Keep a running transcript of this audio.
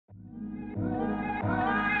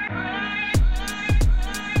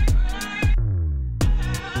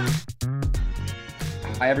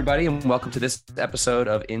Hi, everybody, and welcome to this episode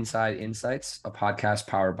of Inside Insights, a podcast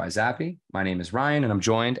powered by Zappy. My name is Ryan, and I'm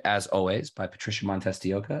joined, as always, by Patricia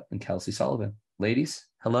Montestioca and Kelsey Sullivan. Ladies,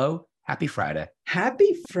 hello. Happy Friday.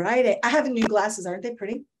 Happy Friday. I have new glasses. Aren't they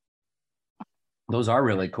pretty? Those are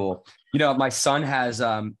really cool. You know, my son has,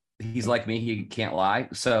 he's like me. He can't lie.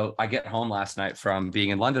 So I get home last night from being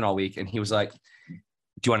in London all week, and he was like, do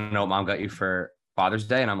you want to know what mom got you for Father's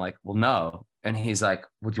Day? And I'm like, well, no. And he's like,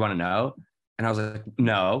 well, do you want to know? And I was like,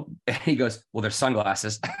 no. And he goes, well, they're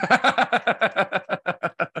sunglasses.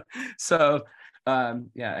 So,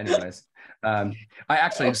 anyways, I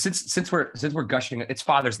actually, since we're gushing, it's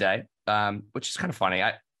Father's Day, which is kind of funny.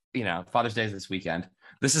 Father's Day is this weekend.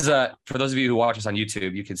 This is for those of you who watch us on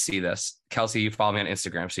YouTube, you can see this. Kelsey, you follow me on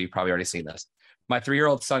Instagram, so you've probably already seen this. My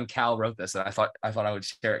 3-year-old son, Cal, wrote this, and I thought I would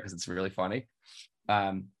share it because it's really funny.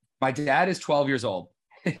 My dad is 12 years old.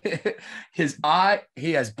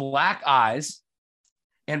 He has black eyes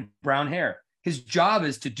and brown hair. His job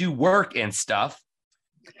is to do work and stuff.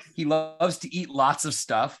 He loves to eat lots of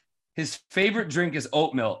stuff. His favorite drink is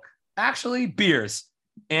oat milk, actually beers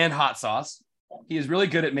and hot sauce. He is really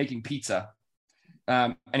good at making pizza.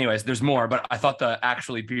 Anyways, there's more, but I thought the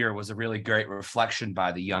actually beer was a really great reflection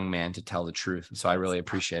by the young man, to tell the truth. So I really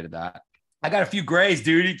appreciated that. I got a few grays,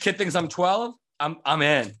 dude. Kid thinks I'm 12. I'm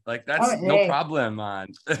in. Like, that's no problem, man.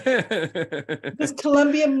 Does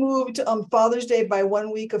Colombia moved Father's Day by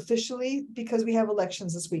 1 week officially because we have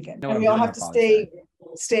elections this weekend, and we all have to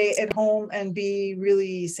stay at home and be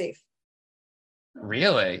really safe.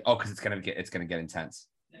 Really? Oh, because it's gonna get intense.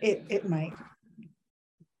 It might.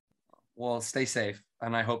 Well, stay safe,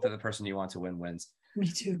 and I hope that the person you want to win wins. Me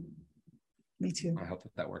too. I hope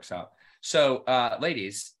that works out. So,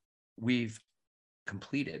 ladies, we've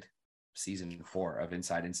completed season 4 of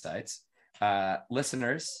Inside Insights.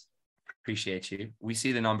 Listeners, appreciate you. We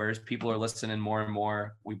see the numbers. People are listening more and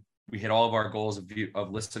more. We hit all of our goals of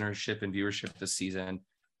listenership and viewership this season.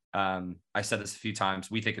 I said this a few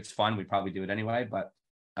times. We think it's fun. We probably do it anyway. But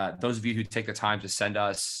those of you who take the time to send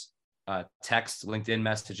us text, LinkedIn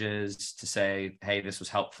messages to say, hey, this was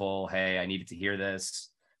helpful. Hey, I needed to hear this.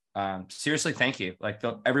 Seriously, thank you. Like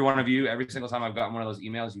every one of you, every single time I've gotten one of those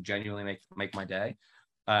emails, you genuinely make my day.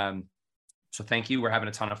 So thank you. We're having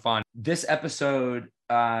a ton of fun. This episode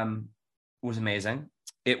was amazing.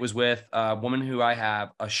 It was with a woman who I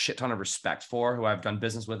have a shit ton of respect for, who I've done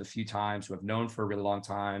business with a few times, who I've known for a really long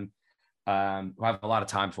time, who I have a lot of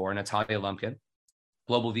time for, Natalia Lumpkin,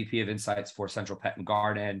 Global VP of Insights for Central Pet and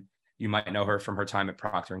Garden. You might know her from her time at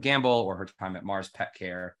Procter & Gamble or her time at Mars Pet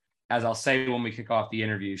Care. As I'll say when we kick off the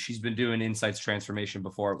interview, she's been doing insights transformation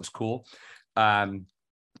before it was cool.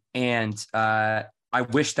 I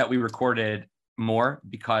wish that we recorded more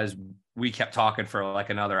because we kept talking for like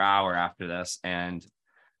another hour after this, and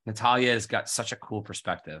Natalia has got such a cool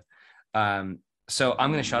perspective. So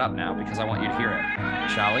I'm going to shut up now because I want you to hear it.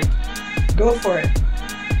 Shall we? Go for it.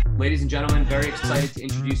 Ladies and gentlemen, very excited to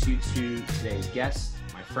introduce you to today's guest,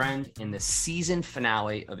 my friend in the season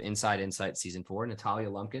finale of Inside Insights Season 4, Natalia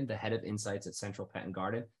Lumpkin, the head of Insights at Central Pet and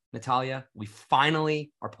Garden. Natalia, we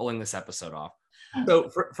finally are pulling this episode off. So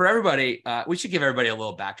for everybody, we should give everybody a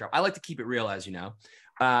little backdrop. I like to keep it real, as you know.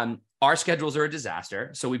 Our schedules are a disaster.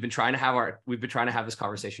 So we've been trying to have this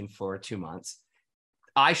conversation for 2 months.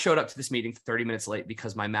 I showed up to this meeting 30 minutes late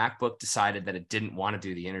because my MacBook decided that it didn't want to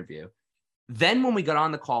do the interview. Then when we got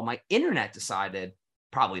on the call, my internet decided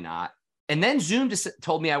probably not. And then Zoom just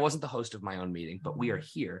told me I wasn't the host of my own meeting, but we are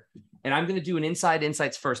here. And I'm going to do an Inside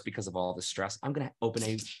Insights first because of all the stress. I'm going to open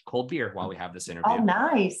a cold beer while we have this interview. Oh,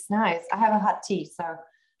 nice. I have a hot tea, so.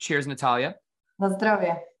 Cheers, Natalia. Na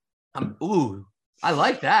zdrowie. Ooh, I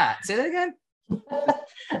like that. Say that again.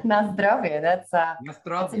 Na zdrowie.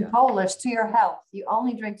 That's in Polish, to your health. You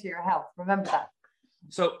only drink to your health. Remember that.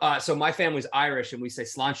 So my family's Irish, and we say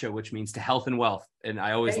sláinte, which means to health and wealth. And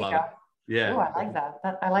I always love it. Yeah. Oh, I like that.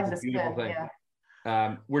 I like this. Beautiful thing.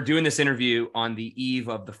 Yeah. We're doing this interview on the eve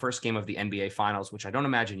of the first game of the NBA Finals, which I don't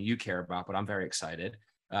imagine you care about, but I'm very excited.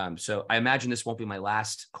 So I imagine this won't be my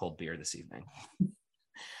last cold beer this evening.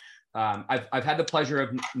 I've had the pleasure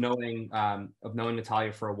of knowing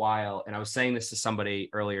Natalia for a while, and I was saying this to somebody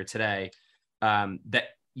earlier today, that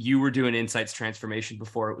you were doing insights transformation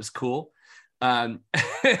before it was cool.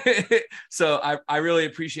 So I really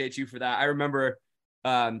appreciate you for that. I remember,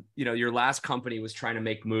 your last company was trying to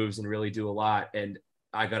make moves and really do a lot. And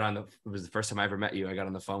it was the first time I ever met you. I got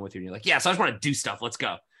on the phone with you and you're like, yeah, so I just want to do stuff. Let's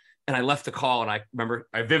go. And I left the call, and I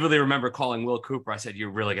vividly remember calling Will Cooper. I said,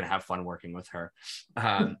 you're really going to have fun working with her.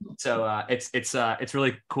 So it's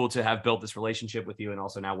really cool to have built this relationship with you, and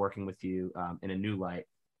also now working with you in a new light.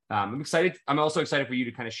 I'm also excited for you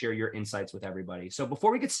to kind of share your insights with everybody. So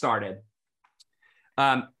before we get started,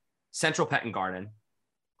 Central Pet and Garden,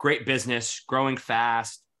 great business, growing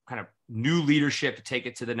fast, kind of new leadership to take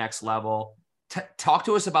it to the next level. Talk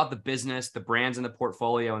to us about the business, the brands in the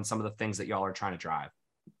portfolio, and some of the things that y'all are trying to drive.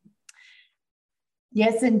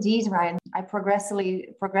 Yes, indeed, Ryan. I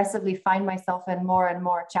progressively find myself in more and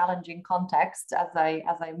more challenging contexts as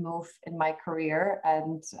I move in my career,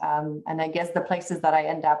 and I guess the places that I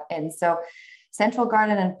end up in. So, Central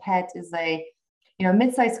Garden and Pet is a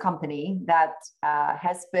mid-sized company that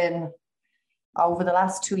has been over the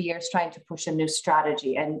last 2 years trying to push a new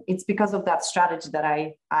strategy, and it's because of that strategy that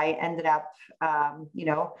I ended up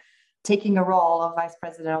taking a role of Vice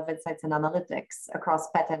President of Insights and Analytics across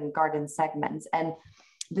Pet and Garden segments. And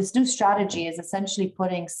this new strategy is essentially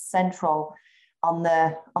putting Central on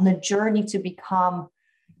the journey to become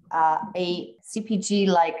a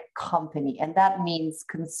CPG-like company. And that means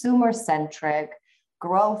consumer-centric,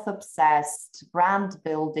 growth-obsessed, brand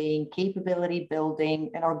building, capability building,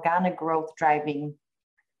 and organic growth driving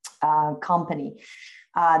company.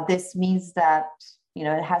 This means that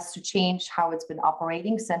it has to change how it's been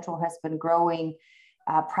operating. Central has been growing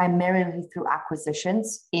primarily through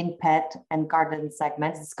acquisitions in Pet and Garden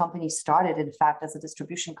segments. This company started, in fact, as a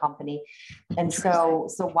distribution company, and so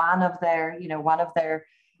one of their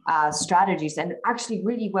strategies, and actually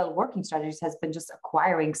really well working strategies, has been just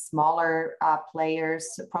acquiring smaller players,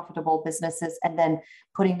 profitable businesses, and then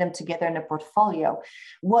putting them together in a portfolio.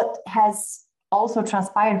 What has also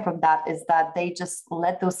transpired from that is that they just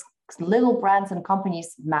let those little brands and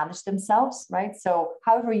companies manage themselves, right? So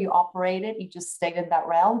however you operate it, you just stayed in that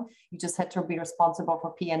realm. You just had to be responsible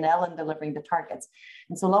for P&L and delivering the targets.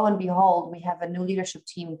 And so lo and behold, we have a new leadership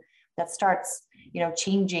team that starts,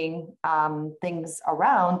 changing things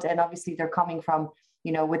around. And obviously they're coming from,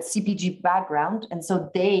 with CPG background. And so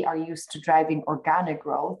they are used to driving organic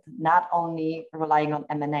growth, not only relying on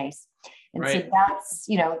M&As. And right.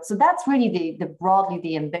 So that's really the broadly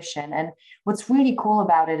the ambition. And what's really cool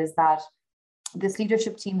about it is that this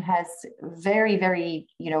leadership team has very, very,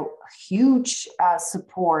 huge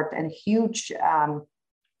support and huge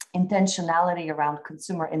intentionality around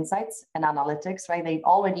consumer insights and analytics, right? They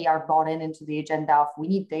already are bought into the agenda of we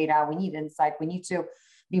need data, we need insight, we need to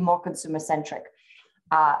be more consumer centric.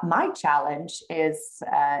 My challenge is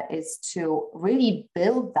to really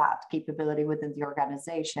build that capability within the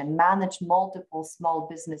organization, manage multiple small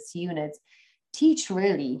business units, teach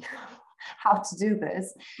really how to do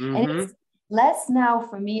this. Mm-hmm. And it's less now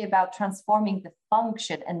for me about transforming the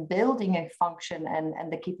function and building a function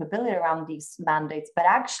and the capability around these mandates, but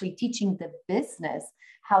actually teaching the business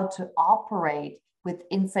how to operate with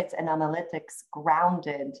insights and analytics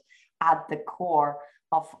grounded at the core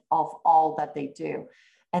of all that they do.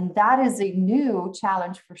 And that is a new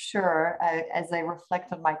challenge for sure, as I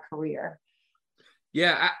reflect on my career.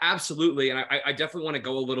 Yeah, absolutely. And I definitely want to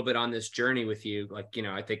go a little bit on this journey with you.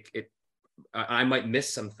 I think I might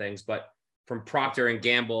miss some things, but from Procter &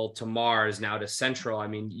 Gamble to Mars, now to Central, I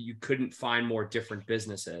mean, you couldn't find more different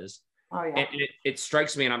businesses. Oh, yeah. And it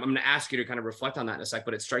strikes me, and I'm going to ask you to kind of reflect on that in a sec,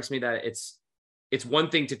 but it strikes me that it's one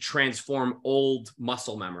thing to transform old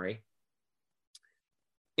muscle memory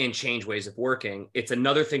and change ways of working. It's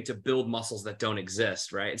another thing to build muscles that don't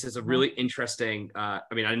exist, right? It's a really interesting, I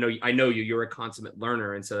know you're a consummate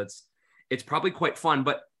learner. And so it's probably quite fun,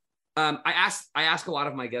 but I ask a lot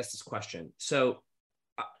of my guests this question. So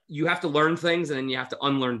you have to learn things and then you have to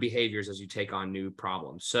unlearn behaviors as you take on new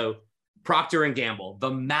problems. So Procter & Gamble,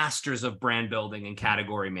 the masters of brand building and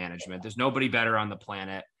category management. There's nobody better on the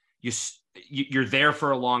planet. You're there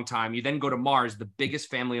for a long time. You then go to Mars, the biggest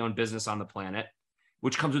family-owned business on the planet,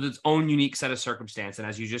 which comes with its own unique set of circumstance. And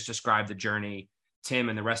as you just described, the journey Tim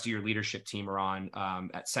and the rest of your leadership team are on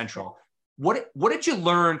at Central. What did you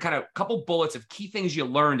learn, kind of a couple bullets of key things you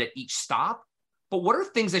learned at each stop? But what are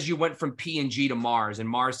things as you went from P&G to Mars and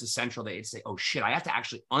Mars to Central that you'd say, oh shit, I have to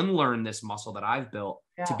actually unlearn this muscle that I've built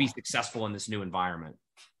to be successful in this new environment?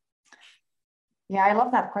 Yeah, I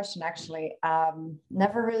love that question, actually.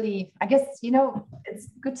 Never really, I guess, it's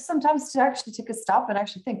good sometimes to actually take a stop and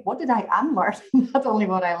actually think, what did I unlearn? Not only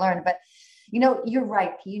what I learned, but, you're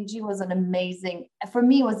right. P&G was an amazing, for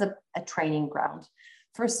me, it was a training ground.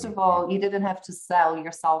 First of all, you didn't have to sell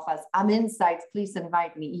yourself as, I'm Insights, please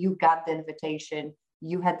invite me. You got the invitation.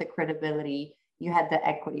 You had the credibility. You had the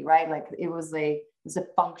equity, right? Like it was a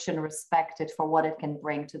function respected for what it can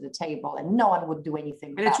bring to the table, and no one would do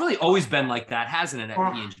anything. And it's really always been like that, hasn't it?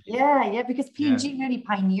 At P&G? Yeah, because P&G really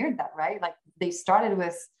pioneered that, right? Like they started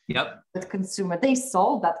with consumer. They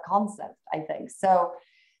sold that concept, I think. So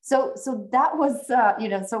So that was,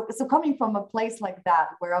 so coming from a place like that,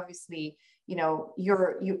 where obviously,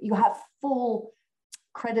 you have full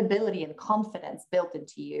credibility and confidence built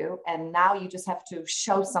into you, and now you just have to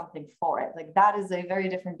show something for it. Like that is a very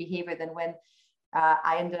different behavior than when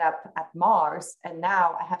I ended up at Mars, and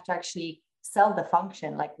now I have to actually sell the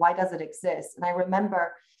function. Like, why does it exist? And I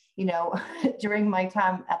remember, during my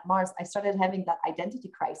time at Mars, I started having that identity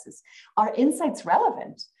crisis. Are insights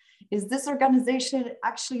relevant? Is this organization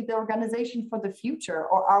actually the organization for the future?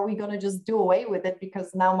 Or are we going to just do away with it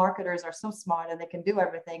because now marketers are so smart and they can do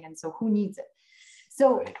everything? And so who needs it?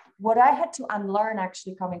 So what I had to unlearn,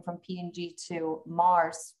 actually coming from P&G to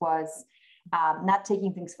Mars, was not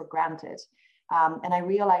taking things for granted. And I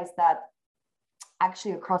realized that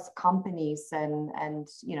actually across companies and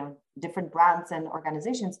different brands and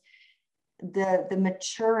organizations, the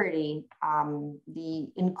maturity, the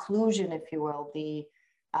inclusion, if you will, the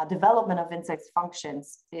development of insights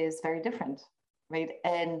functions is very different, right?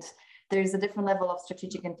 And there's a different level of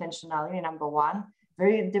strategic intentionality, number one,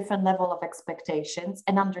 very different level of expectations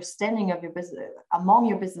and understanding of your business among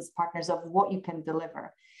your business partners of what you can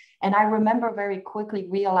deliver. And I remember very quickly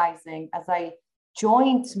realizing as I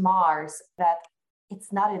joined Mars that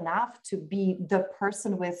it's not enough to be the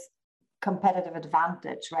person with competitive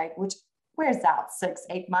advantage, right? Which wears out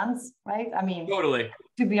 6-8 months, right? I mean, totally.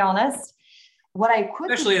 To be honest, what I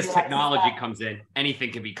quickly especially as technology comes in,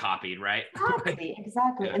 anything can be copied, right?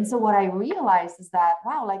 Exactly. Yeah. And so what I realized is that,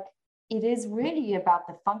 wow, like it is really about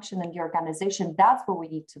the function and the organization. That's what we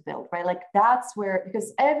need to build, right? Like that's where,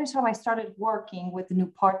 because every time I started working with a new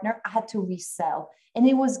partner, I had to resell. And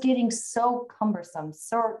it was getting so cumbersome,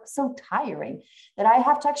 so tiring that I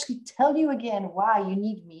have to actually tell you again why you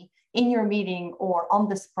need me in your meeting or on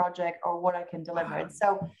this project or what I can deliver. And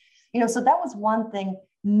so, so that was one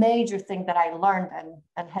major thing that I learned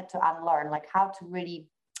and had to unlearn, like how to really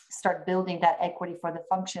start building that equity for the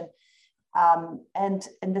function. And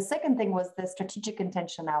the second thing was the strategic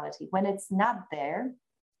intentionality. When it's not there,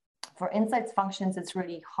 for insights functions, it's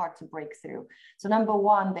really hard to break through. So number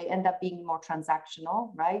one, they end up being more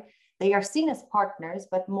transactional, right? They are seen as partners,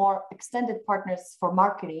 but more extended partners for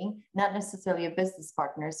marketing, not necessarily a business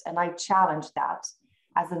partners. And I challenge that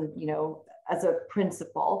as a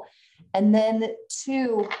principle. And then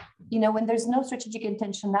two, when there's no strategic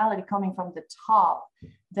intentionality coming from the top,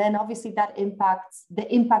 then obviously that impacts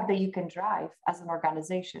the impact that you can drive as an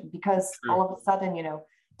organization, because all of a sudden,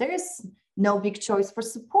 there is no big choice for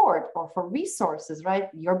support or for resources, right?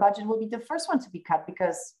 Your budget will be the first one to be cut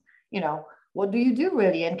because, what do you do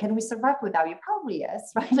really? And can we survive without you? Probably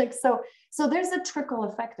yes, right? Like, so there's a trickle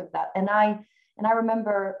effect of that. And I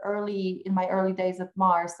remember in my early days at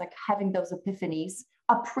Mars, like having those epiphanies,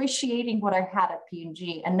 appreciating what I had at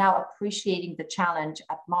P&G and now appreciating the challenge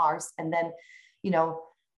at Mars. And then,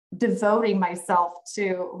 devoting myself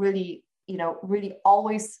to really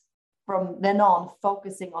always from then on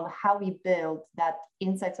focusing on how we build that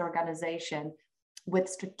insights organization with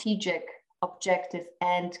strategic objective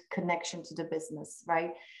and connection to the business,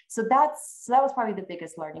 right? So that was probably the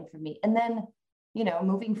biggest learning for me. And then,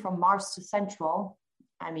 moving from Mars to Central,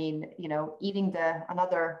 I mean, eating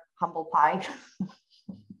another humble pie,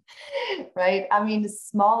 right? I mean,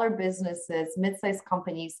 smaller businesses, mid-sized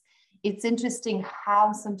companies, it's interesting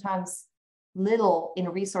how sometimes little in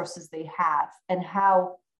resources they have and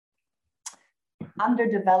how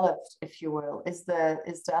underdeveloped, if you will, is the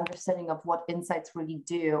understanding of what insights really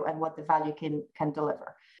do and what the value can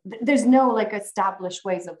deliver. There's no like established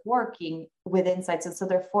ways of working with insights. And so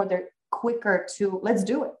therefore they're quicker to, let's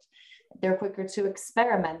do it. They're quicker to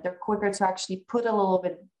experiment. They're quicker to actually put a little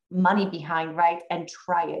bit money behind, right? And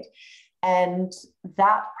try it. And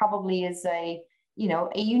that probably is a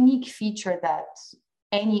unique feature that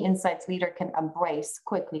any insights leader can embrace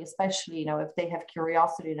quickly, especially, if they have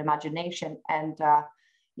curiosity and imagination and,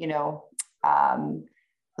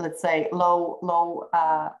 let's say low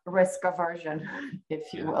risk aversion,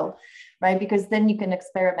 if you will, right? Because then you can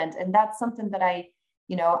experiment. And that's something that I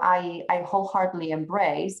wholeheartedly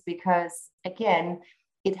embrace because, again,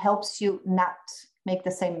 it helps you not make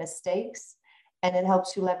the same mistakes. And it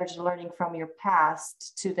helps you leverage the learning from your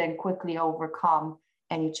past to then quickly overcome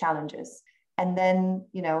any challenges. And then,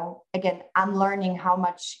 again, unlearning how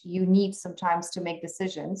much you need sometimes to make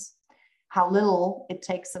decisions, how little it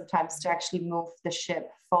takes sometimes to actually move the ship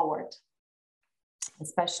forward,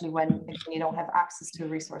 especially when you don't have access to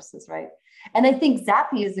resources, right? And I think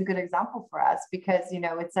Zappi is a good example for us because,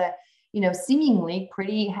 it's a, seemingly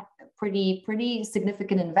pretty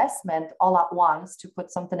significant investment all at once to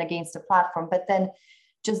put something against a platform, but then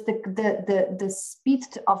just the speed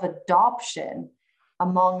of adoption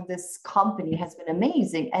among this company has been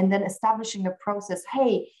amazing. And then establishing a process,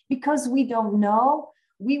 hey, because we don't know,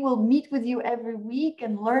 we will meet with you every week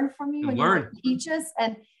and learn from you and you teach us.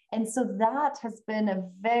 And so that has been a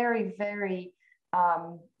very, very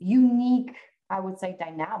unique, I would say,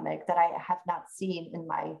 dynamic that I have not seen in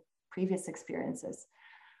my previous experiences.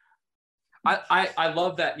 I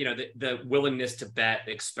love that, the willingness to bet,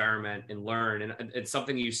 experiment, and learn. And it's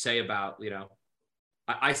something you say about,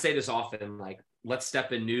 I say this often, like, let's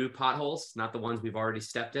step in new potholes, not the ones we've already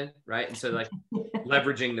stepped in, right? And so, like,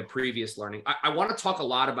 leveraging the previous learning. I want to talk a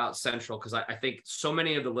lot about Central because I think so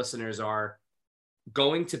many of the listeners are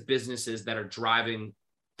going to businesses that are driving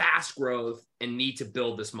fast growth and need to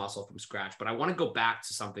build this muscle from scratch. But I want to go back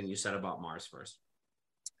to something you said about Mars first.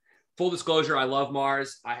 Full disclosure, I love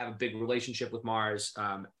Mars. I have a big relationship with Mars,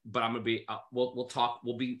 but I'm going to be,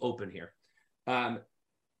 we'll be open here.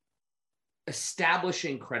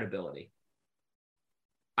 Establishing credibility.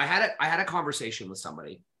 I had a conversation with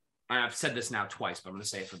somebody, and I've said this now twice, but I'm going to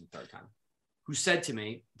say it for the third time, who said to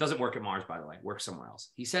me, doesn't work at Mars, by the way, works somewhere else.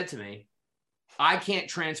 He said to me, I can't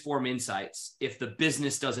transform insights if the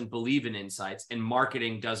business doesn't believe in insights and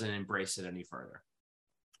marketing doesn't embrace it any further.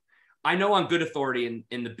 I know on good authority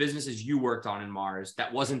in the businesses you worked on in Mars,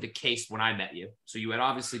 that wasn't the case when I met you. So you had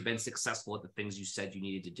obviously been successful at the things you said you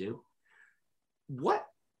needed to do. What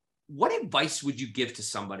advice would you give to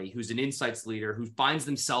somebody who's an insights leader who finds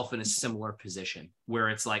themselves in a similar position where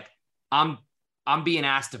it's like, I'm being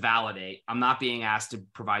asked to validate, I'm not being asked to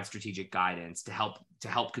provide strategic guidance to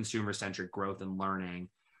help consumer-centric growth and learning?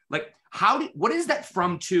 Like, what is that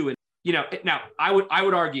from to? And now I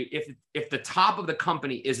would argue if the top of the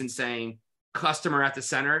company isn't saying customer at the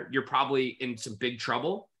center, you're probably in some big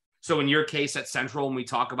trouble. So in your case at Central, when we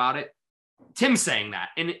talk about it, Tim's saying that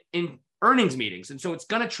in earnings meetings. And so it's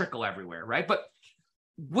going to trickle everywhere, right? But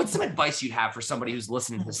what's some advice you'd have for somebody who's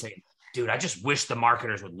listening to say, dude, I just wish the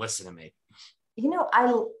marketers would listen to me?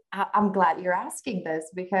 I'm glad you're asking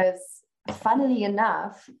this because funnily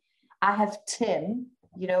enough, I have Tim,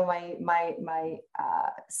 my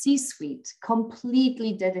C-suite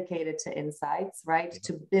completely dedicated to insights, right?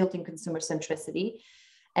 To building consumer centricity.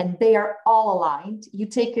 And they are all aligned. You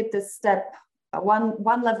take it this step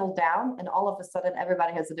one level down and all of a sudden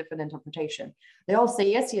everybody has a different interpretation. They all say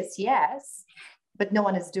yes, yes, yes, but no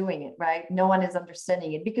one is doing it, right? No one is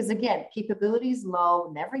understanding it because again, capability is low,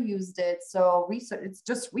 never used it. So research, it's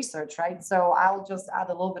just research, right? So I'll just add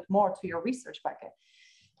a little bit more to your research bucket.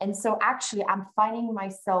 And so actually I'm finding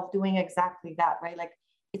myself doing exactly that, right? Like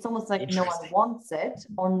it's almost like no one wants it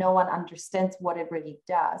or no one understands what it really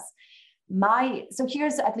does. So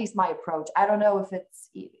here's at least my approach. I don't know if it's,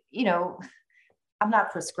 I'm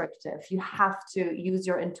not prescriptive. You have to use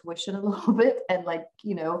your intuition a little bit and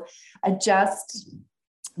adjust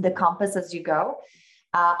the compass as you go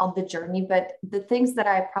on the journey. But the things that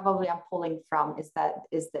I probably am pulling from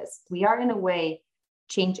is this. We are in a way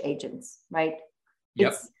change agents, right?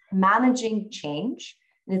 Yep. It's managing change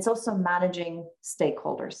and it's also managing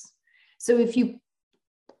stakeholders. So if you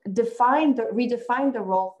redefine the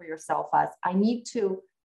role for yourself as I need to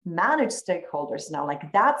manage stakeholders now,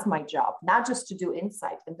 like that's my job, not just to do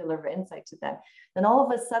insight and deliver insight to them, then all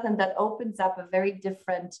of a sudden that opens up a very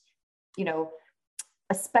different,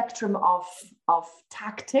 a spectrum of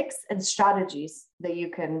tactics and strategies that you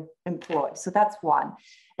can employ. So that's one.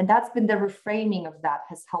 And that's been the reframing of that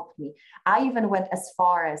has helped me. I even went as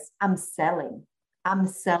far as I'm selling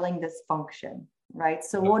this function, right?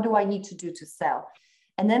 So what do I need to do to sell?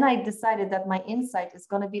 And then I decided that my insight is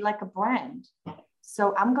going to be like a brand.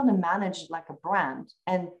 So I'm going to manage like a brand.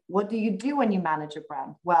 And what do you do when you manage a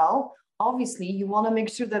brand? Well, obviously you want to make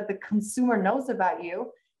sure that the consumer knows about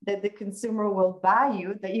you, that the consumer will buy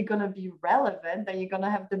you, that you're going to be relevant, that you're going to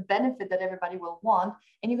have the benefit that everybody will want,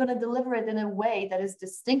 and you're going to deliver it in a way that is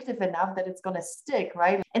distinctive enough that it's going to stick,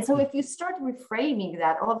 right? And so if you start reframing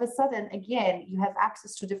that, all of a sudden, again, you have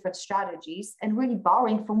access to different strategies and really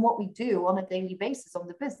borrowing from what we do on a daily basis on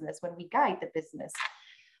the business when we guide the business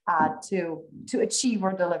to achieve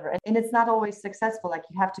or deliver. And it's not always successful, like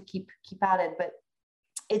you have to keep at it, but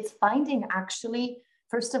it's finding actually,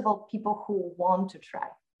 first of all, people who want to try.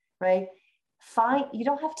 Right? You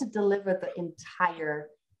don't have to deliver the entire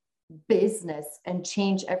business and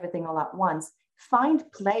change everything all at once. Find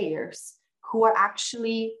players who are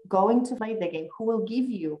actually going to play the game, who will give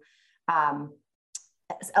you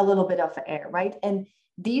a little bit of air, right? And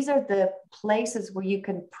these are the places where you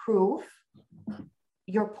can prove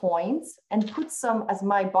your points and put some, as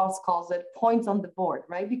my boss calls it, points on the board,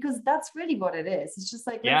 right? Because that's really what it is. It's just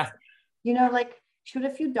like, shoot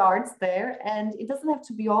a few darts there, and it doesn't have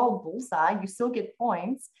to be all bullseye. You still get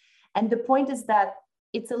points. And the point is that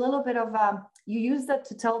it's a little bit of, you use that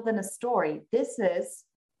to tell them a story. This is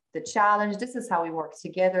the challenge. This is how we work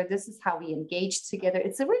together. This is how we engage together.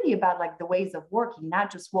 It's really about like the ways of working,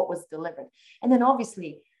 not just what was delivered. And then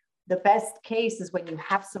obviously the best case is when you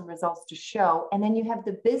have some results to show, and then you have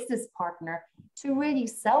the business partner to really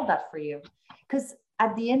sell that for you. Because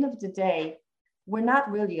at the end of the day, we're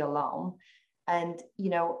not really alone. And, you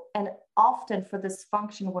know, and often for this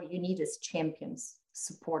function, what you need is champions,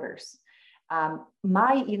 supporters.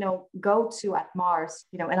 My, you know, go-to at Mars,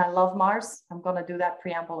 you know, and I love Mars. I'm going to do that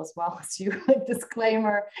preamble as well as you,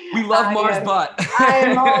 disclaimer. We love Mars, but I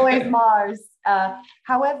am always Mars.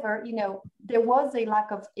 However, you know, there was a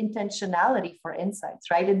lack of intentionality for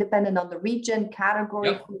insights, right? It depended on the region,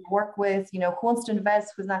 category, who you work with, you know, who wants to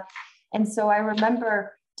invest, who's not. And so I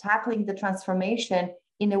remember tackling the transformation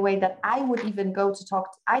in a way that I would even go to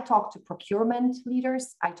I talked to procurement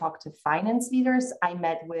leaders, I talked to finance leaders, I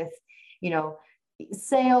met with, you know,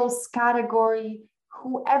 sales category,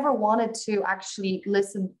 whoever wanted to actually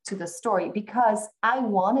listen to the story, because I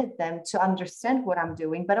wanted them to understand what I'm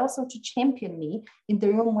doing, but also to champion me in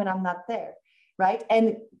the room when I'm not there, right?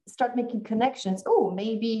 And start making connections. Oh,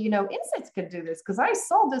 maybe, you know, Insights could do this because I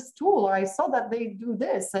saw this tool, or I saw that they do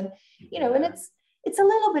this. And, you know, and it's a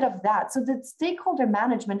little bit of that. So the stakeholder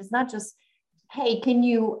management is not just, hey, can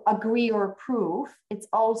you agree or approve? It's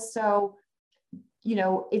also, you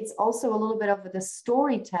know, it's also a little bit of the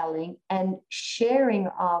storytelling and sharing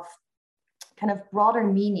of kind of broader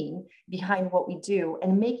meaning behind what we do,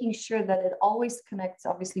 and making sure that it always connects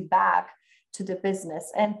obviously back to the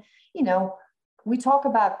business. And, you know, we talk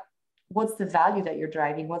about what's the value that you're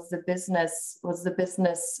driving, what's the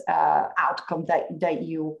business outcome that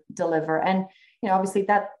you deliver. And, you know, obviously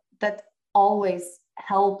that always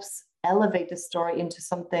helps elevate the story into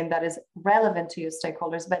something that is relevant to your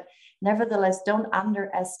stakeholders. But nevertheless, don't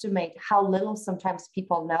underestimate how little sometimes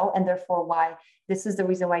people know, and therefore why this is the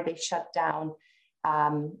reason why they shut down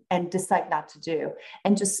and decide not to do.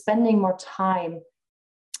 And just spending more time,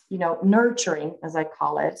 you know, nurturing, as I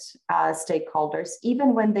call it, stakeholders,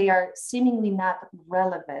 even when they are seemingly not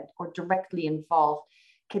relevant or directly involved,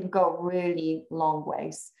 can go really long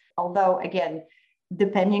ways. Although, again,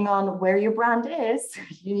 depending on where your brand is,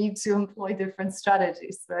 you need to employ different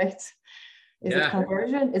strategies, right? Is it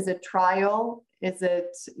conversion? Is it trial? Is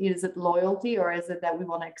it loyalty? Or is it that we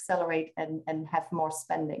want to accelerate and have more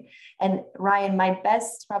spending? And Ryan, my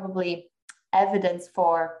best probably evidence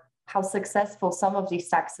for how successful some of these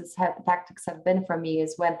tactics have been for me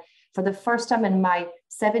is when, for the first time in my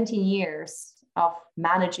 17 years of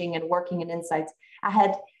managing and working in Insights, I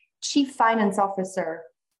had chief finance officer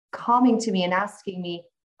coming to me and asking me,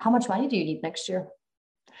 how much money do you need next year?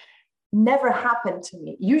 Never happened to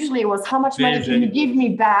me. Usually it was, how much money can you give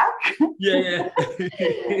me back?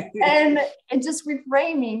 and just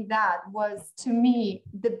reframing that was, to me,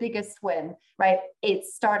 the biggest win, right?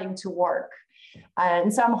 It's starting to work.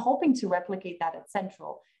 And so I'm hoping to replicate that at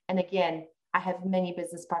Central. And again, I have many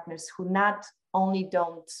business partners who not only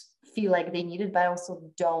don't feel like they need it, but also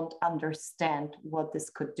don't understand what this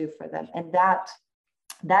could do for them. And that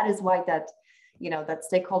is why that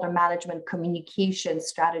stakeholder management communication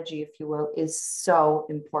strategy, if you will, is so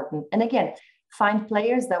important. And again, find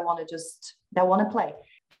players that want to play.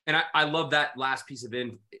 And I love that last piece of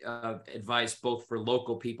advice, both for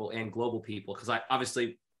local people and global people, because I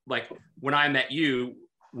obviously, like when I met you,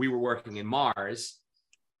 we were working in Mars,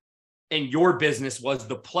 and your business was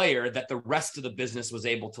the player that the rest of the business was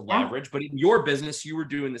able to leverage. But in your business, you were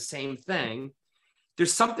doing the same thing.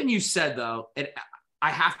 There's something you said, though, and I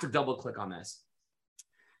have to double click on this.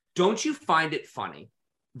 Don't you find it funny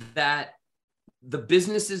that the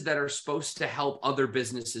businesses that are supposed to help other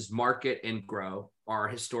businesses market and grow are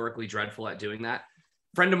historically dreadful at doing that?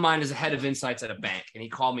 A friend of mine is a head of insights at a bank, and he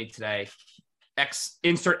called me today,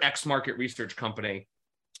 insert X market research company.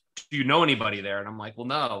 Do you know anybody there? And I'm like, well,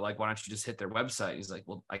 no, like, why don't you just hit their website? He's like,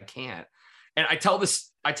 well, I can't. And I tell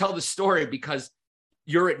this story because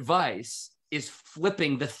your advice is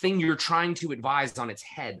flipping the thing you're trying to advise on its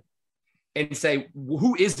head and say,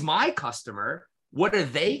 who is my customer? What do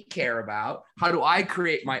they care about? How do I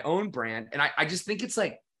create my own brand? And I just think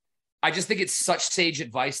it's such sage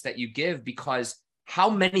advice that you give, because how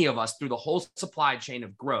many of us through the whole supply chain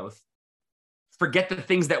of growth forget the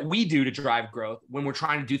things that we do to drive growth when we're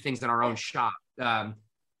trying to do things in our own shop.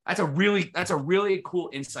 That's a really cool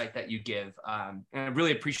insight that you give. And I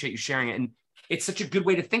really appreciate you sharing it. And it's such a good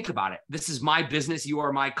way to think about it. This is my business. You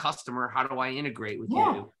are my customer. How do I integrate with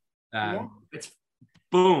you? It's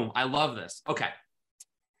boom. I love this. Okay.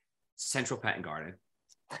 Central Pet and Garden.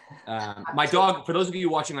 My dog, for those of you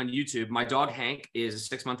watching on YouTube, my dog Hank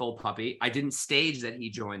is a 6-month-old puppy. I didn't stage that he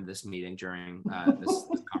joined this meeting during this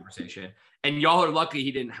conversation. And y'all are lucky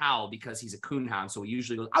he didn't howl because he's a coonhound. So he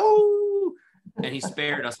usually goes, "Ow!" And he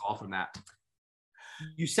spared us all from that.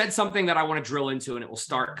 You said something that I want to drill into, and it will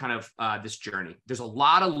start kind of this journey. There's a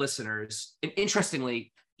lot of listeners, and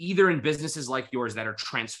interestingly, either in businesses like yours that are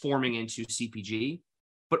transforming into CPG,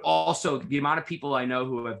 but also the amount of people I know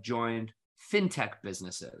who have joined fintech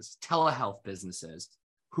businesses, telehealth businesses,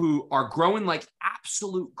 who are growing like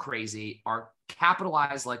absolute crazy, are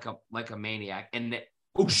capitalized like a maniac, and that,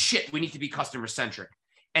 oh shit, we need to be customer centric.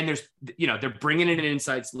 And there's, they're bringing in an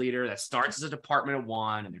insights leader that starts as a department of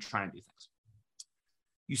one, and they're trying to do things.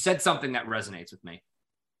 You said something that resonates with me.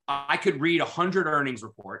 I could read 100 earnings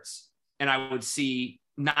reports, and I would see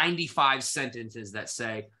 95 sentences that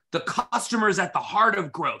say the customer is at the heart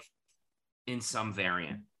of growth in some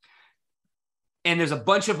variant. And there's a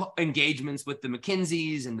bunch of engagements with the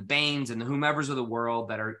McKinseys and the Bains and the whomevers of the world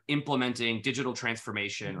that are implementing digital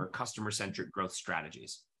transformation or customer-centric growth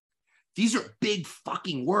strategies. These are big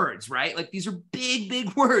fucking words, right? Like, these are big,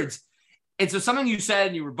 big words. And so something you said,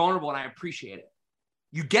 and you were vulnerable, and I appreciate it.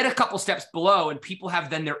 You get a couple steps below, and people have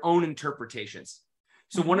then their own interpretations.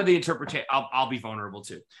 So one of the I'll be vulnerable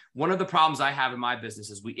too. One of the problems I have in my business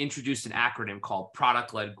is we introduced an acronym called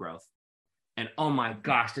product-led growth. And oh my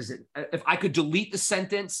gosh, if I could delete the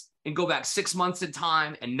sentence and go back 6 months in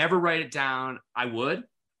time and never write it down, I would,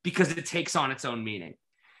 because it takes on its own meaning.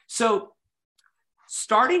 So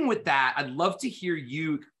starting with that, I'd love to hear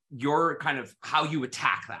your kind of how you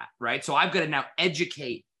attack that, right? So I've got to now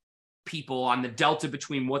educate people on the delta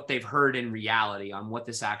between what they've heard in reality on what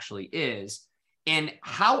this actually is. And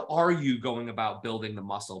how are you going about building the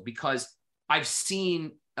muscle? Because I've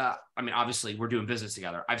seen, obviously we're doing business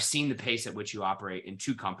together. I've seen the pace at which you operate in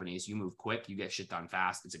 2 companies. You move quick, you get shit done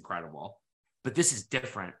fast. It's incredible. But this is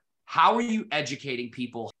different. How are you educating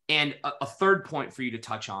people? And a third point for you to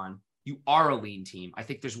touch on, you are a lean team. I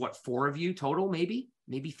think there's 4 of you total, maybe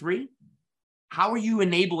 3. How are you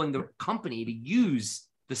enabling the company to use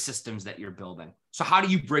the systems that you're building? So how do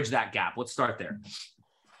you bridge that gap? Let's start there.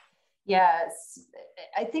 Yes,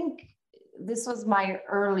 I think this was my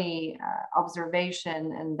early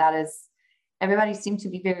observation, and that is everybody seemed to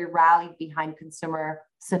be very rallied behind consumer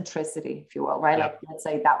centricity, if you will, right? Yep. Like, let's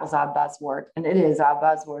say that was our buzzword, and it is our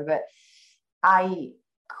buzzword, but I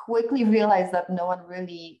quickly realized that no one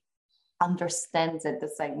really understands it the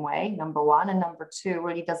same way, number one, and number two,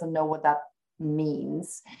 really doesn't know what that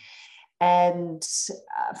means. And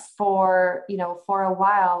for a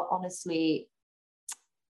while, honestly,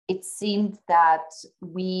 it seemed that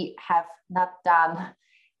we have not done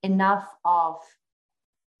enough of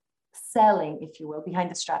selling, if you will,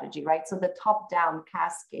 behind the strategy, right? So the top-down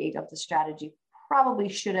cascade of the strategy probably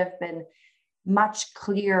should have been much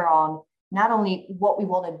clearer on not only what we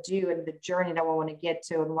want to do and the journey that we want to get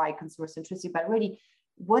to and why consumer centricity, but really,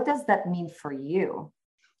 what does that mean for you?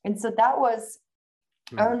 And so that was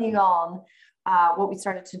early on what we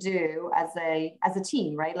started to do as a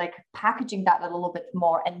team, right? Like packaging that a little bit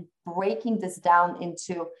more and breaking this down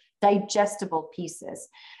into digestible pieces.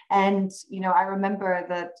 And I remember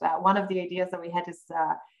that one of the ideas that we had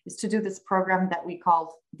is to do this program that we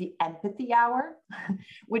called the Empathy Hour,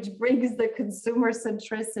 which brings the consumer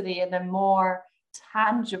centricity in a more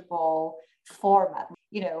tangible format.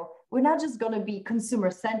 We're not just going to be consumer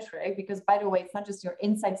centric, because, by the way, it's not just your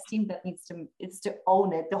insights team that needs to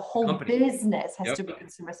own it. The whole company, business has to be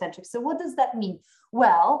consumer centric. So what does that mean?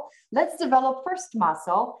 Well, let's develop first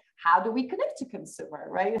muscle. How do we connect to consumer,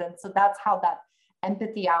 right? And so that's how that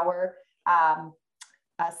Empathy Hour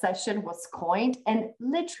session was coined. And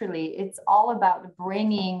literally, it's all about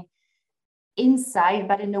bringing insight,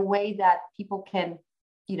 but in a way that people can,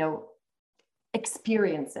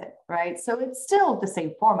 experience it, right? So it's still the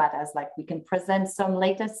same format as, like, we can present some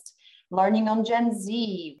latest learning on Gen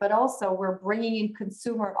Z, but also we're bringing in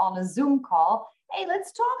consumer on a Zoom call. Hey,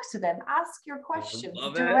 let's talk to them, ask your questions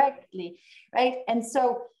directly, right? And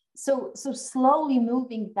so slowly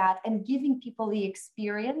moving that and giving people the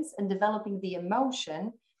experience and developing the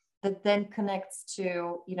emotion that then connects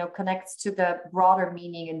to the broader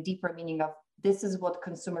meaning and deeper meaning of, this is what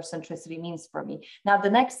consumer centricity means for me. Now,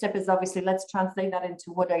 the next step is obviously, let's translate that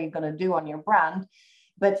into what are you going to do on your brand.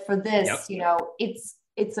 But for this,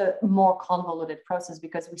 it's a more convoluted process,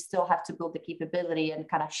 because we still have to build the capability and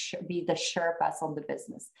kind of be the Sherpas on the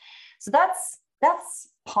business. So that's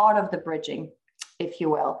part of the bridging, if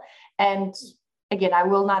you will. And again, I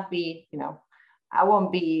will not be, I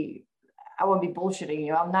won't be I won't be bullshitting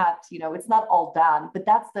you. I'm not, it's not all done, but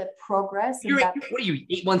that's the progress. What are you,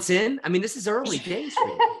 8 months in? I mean, this is early days for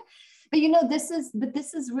you. But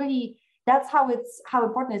this is really, that's how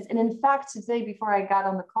important it is. And in fact, today, before I got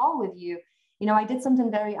on the call with you, I did something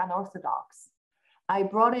very unorthodox. I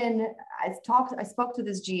spoke to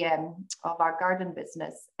this GM of our garden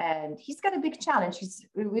business, and he's got a big challenge. He's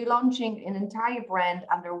relaunching an entire brand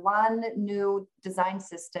under one new design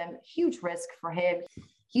system, huge risk for him.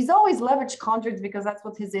 He's always leveraged contracts because that's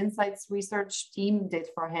what his insights research team did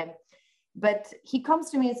for him. But he comes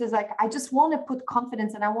to me and says, like, I just want to put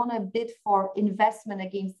confidence and I want to bid for investment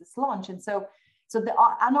against this launch. And so the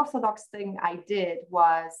unorthodox thing I did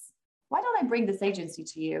was, why don't I bring this agency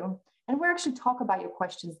to you? And we're actually talk about your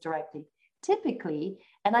questions directly. Typically,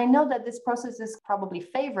 and I know that this process is probably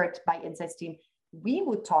favored by Insights team, we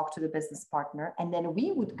would talk to the business partner and then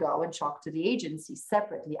we would go and talk to the agency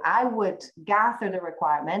separately. I would gather the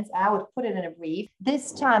requirements and I would put it in a brief.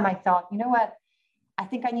 This time I thought, you know what? I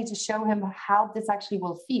think I need to show him how this actually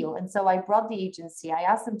will feel. And so I brought the agency. I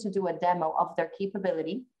asked them to do a demo of their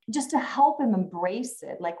capability just to help him embrace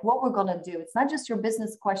it, like what we're going to do. It's not just your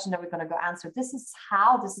business question that we're going to go answer. This is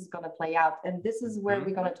how this is going to play out. And this is where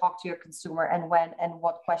we're going to talk to your consumer and when and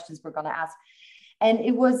what questions we're going to ask. And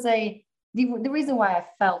it was the reason why I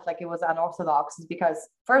felt like it was unorthodox is because,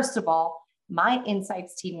 first of all, my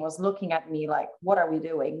insights team was looking at me like, what are we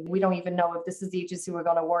doing? We don't even know if this is the agency we're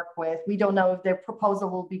going to work with. We don't know if their proposal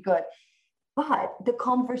will be good. But the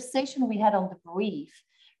conversation we had on the brief,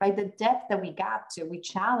 right, the depth that we got to, we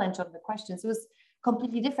challenged on the questions, it was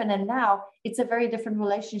completely different. And now it's a very different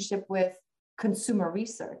relationship with consumer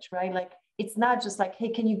research, right? Like, it's not just like, hey,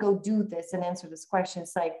 can you go do this and answer this question?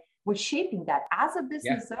 It's like, we're shaping that as a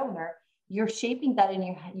business owner, you're shaping that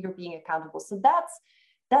and you're being accountable. So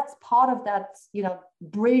that's part of that,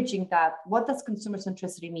 bridging that. What does consumer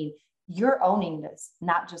centricity mean? You're owning this,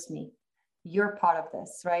 not just me. You're part of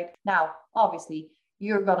this, right? Now, obviously,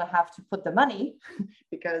 you're going to have to put the money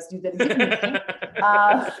because you didn't give me.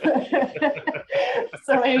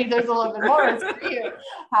 So maybe there's a little bit more for you.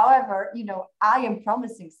 However, I am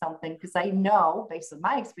promising something because I know, based on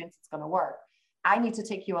my experience, it's going to work. I need to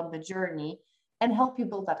take you on the journey and help you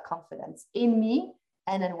build that confidence in me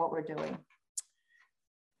and in what we're doing.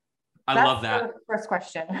 I love that. First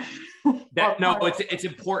question. It's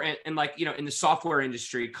important. And in the software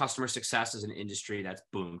industry, customer success is an industry that's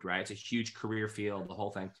boomed, right? It's a huge career field, the whole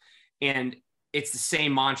thing. And it's the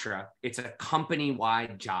same mantra. It's a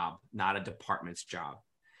company-wide job, not a department's job.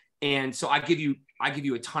 And so I give you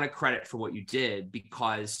a ton of credit for what you did,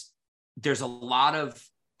 because there's a lot of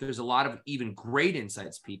even great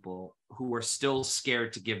insights people who are still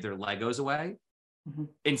scared to give their Legos away. Mm-hmm.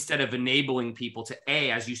 Instead of enabling people to,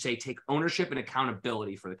 as you say, take ownership and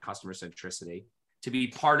accountability for the customer centricity, to be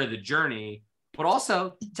part of the journey, but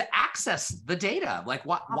also to access the data. Like,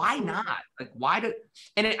 why not? Like,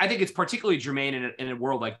 I think it's particularly germane in a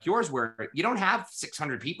world like yours, where you don't have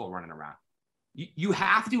 600 people running around. You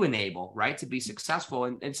have to enable, right, to be successful.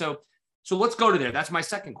 And so let's go to there. That's my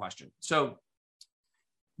second question. So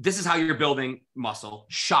this is how you're building muscle.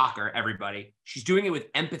 Shocker, everybody. She's doing it with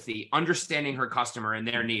empathy, understanding her customer and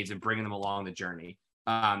their needs and bringing them along the journey.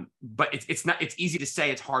 But it's easy to say,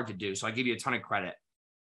 it's hard to do. So I give you a ton of credit.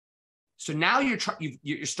 So now you're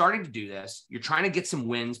starting to do this. You're trying to get some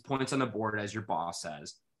wins, points on the board, as your boss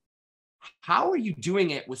says. How are you doing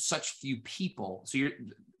it with such few people? So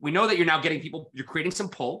we know that you're now getting people, you're creating some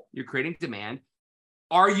pull, you're creating demand.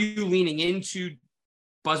 Are you leaning into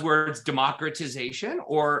buzzwords democratization,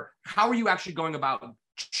 or how are you actually going about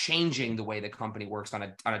changing the way the company works on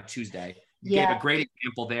a Tuesday? You gave a great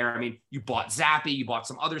example there. I mean, you bought Zappy, you bought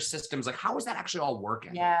some other systems. Like, how is that actually all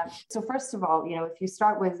working? Yeah. So first of all, if you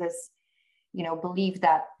start with this, believe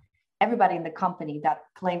that everybody in the company that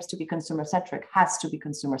claims to be consumer centric has to be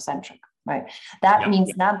consumer centric, right? That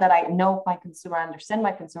means not that I know my consumer, I understand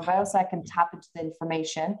my consumer, but also I can tap into the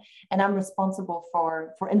information, and I'm responsible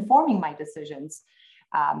for informing my decisions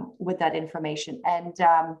with that information. And,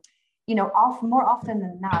 more often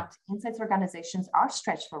than not, insights organizations are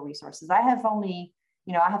stretched for resources. I have only,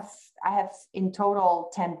 I have in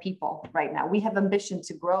total 10 people right now. We have ambition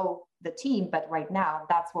to grow the team, but right now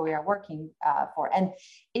that's what we are working for. And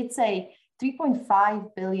it's a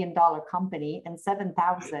 $3.5 billion company and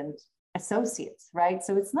 7,000 associates, right?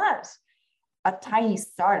 So it's not a tiny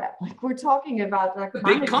startup. Like, we're talking about like a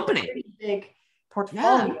big company, a big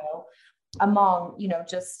portfolio among,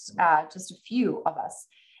 just a few of us.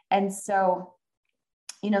 And so,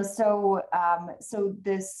 so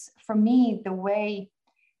this, for me, the way,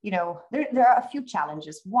 there are a few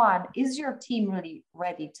challenges. One, is your team really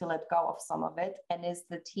ready to let go of some of it? And is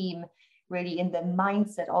the team really in the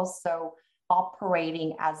mindset also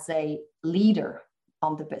operating as a leader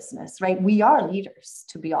on the business, right? We are leaders,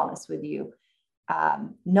 to be honest with you.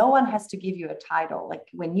 No one has to give you a title. Like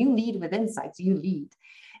when you lead with insights, you lead.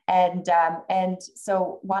 And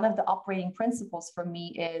so one of the operating principles for me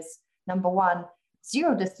is, number one,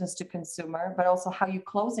 zero distance to consumer, but also how you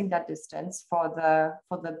closing that distance for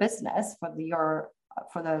the business,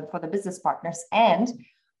 for the business partners, and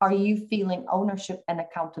are you feeling ownership and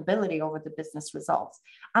accountability over the business results?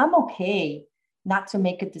 I'm okay not to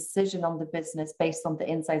make a decision on the business based on the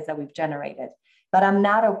insights that we've generated, but I'm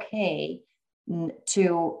not okay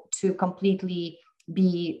to completely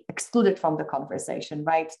be excluded from the conversation,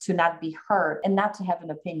 right? To not be heard and not to have an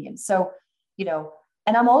opinion. So,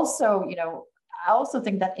 and I'm also, I also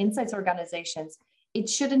think that insights organizations,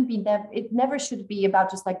 it never should be about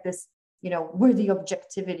just like this, worthy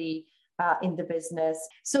objectivity in the business.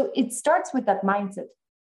 So it starts with that mindset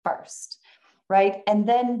first, right? And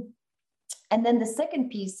then the second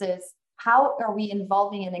piece is, how are we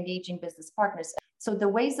involving and engaging business partners? So the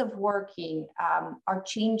ways of working are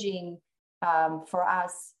changing for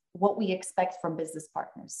us, what we expect from business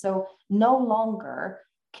partners. So no longer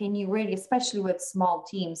can you really, especially with small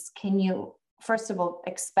teams, can you, first of all,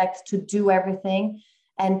 expect to do everything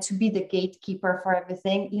and to be the gatekeeper for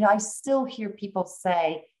everything? I still hear people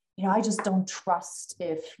say, I just don't trust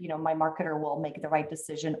if, my marketer will make the right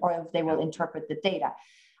decision or if they will interpret the data.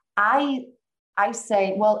 I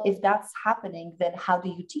say, well, if that's happening, then how do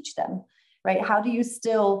you teach them, right? How do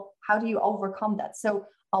you overcome that? So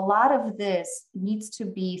a lot of this needs to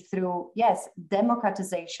be through, yes,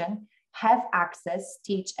 democratization, have access,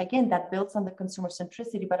 teach, again, that builds on the consumer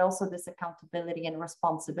centricity, but also this accountability and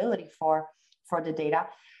responsibility for the data.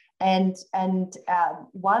 And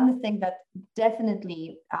one thing that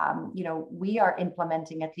definitely, we are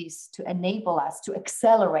implementing, at least to enable us to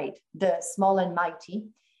accelerate the small and mighty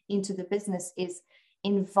into the business, is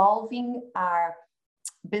involving our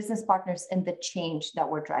business partners in the change that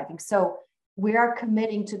we're driving. So we are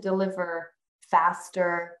committing to deliver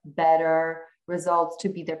faster, better results to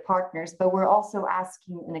be their partners, but we're also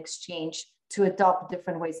asking in exchange to adopt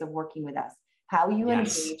different ways of working with us. How you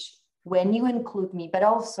engage, when you include me, but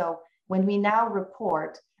also when we now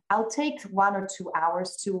report, I'll take 1 or 2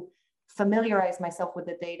 hours to familiarize myself with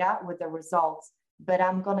the data, with the results, but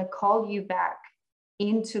I'm going to call you back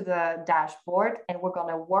into the dashboard and we're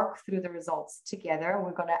going to work through the results together.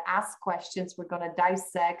 We're going to ask questions, we're going to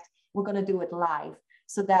dissect, we're going to do it live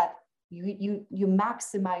so that you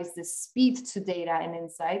maximize the speed to data and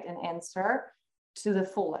insight and answer to the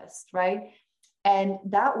fullest, right? And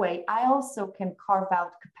that way, I also can carve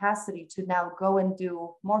out capacity to now go and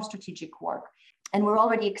do more strategic work. And we're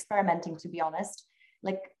already experimenting, to be honest.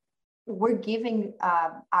 Like, we're giving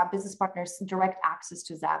our business partners direct access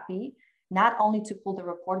to Zappi, not only to pull the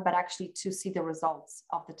report, but actually to see the results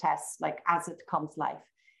of the tests, like as it comes live.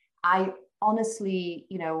 I honestly,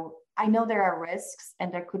 I know there are risks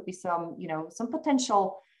and there could be some, some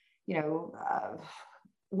potential,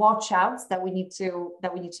 watch outs that we need to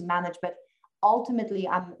manage, but ultimately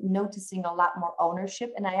I'm noticing a lot more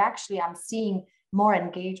ownership, and I'm seeing more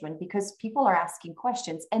engagement because people are asking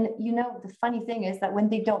questions. And the funny thing is that when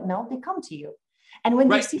they don't know, they come to you. And when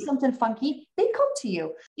they see something funky, they come to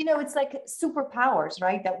you. It's like superpowers,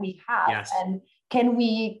 right, that we have. Yes. And can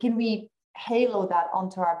we halo that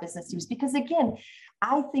onto our business teams? Because again,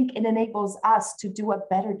 I think it enables us to do a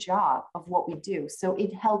better job of what we do. So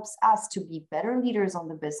it helps us to be better leaders on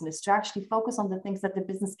the business, to actually focus on the things that the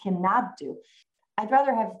business cannot do. I'd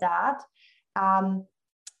rather have that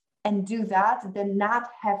and do that than not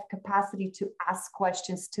have capacity to ask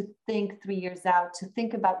questions, to think 3 years out, to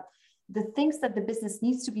think about the things that the business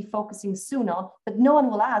needs to be focusing soon on, but no one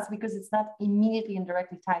will ask because it's not immediately and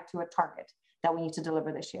directly tied to a target that we need to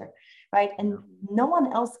deliver this year, right? And no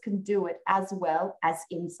one else can do it as well as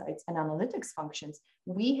insights and analytics functions.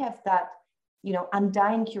 We have that,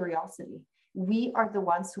 undying curiosity. We are the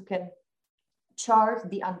ones who can chart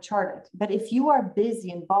the uncharted. But if you are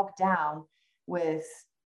busy and bogged down with,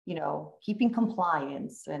 keeping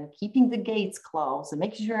compliance and keeping the gates closed and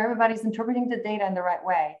making sure everybody's interpreting the data in the right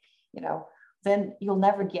way, then you'll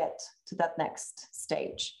never get to that next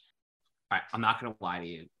stage. All right, I'm not going to lie to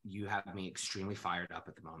you. You have me extremely fired up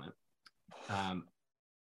at the moment.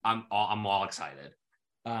 I'm all excited.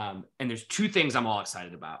 And there's 2 things I'm all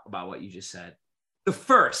excited about what you just said. The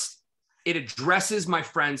first, it addresses my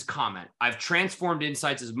friend's comment. I've transformed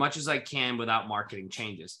insights as much as I can without marketing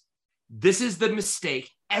changes. This is the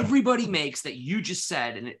mistake everybody makes that you just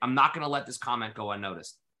said, and I'm not going to let this comment go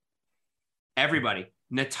unnoticed. Everybody,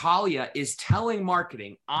 Natalia is telling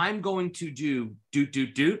marketing, I'm going to do,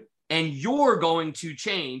 and you're going to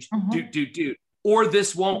change, or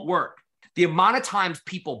this won't work. The amount of times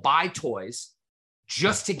people buy toys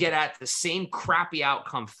just to get at the same crappy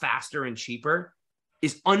outcome faster and cheaper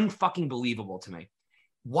is unfucking believable to me.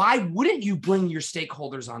 Why wouldn't you bring your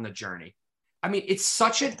stakeholders on the journey? I mean, you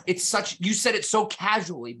said it so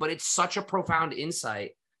casually, but it's such a profound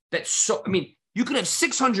insight you could have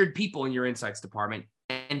 600 people in your insights department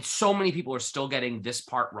and so many people are still getting this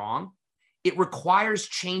part wrong. It requires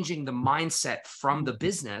changing the mindset from the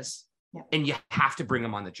business, and you have to bring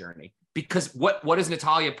them on the journey. Because what has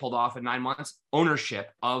Natalia pulled off in 9 months?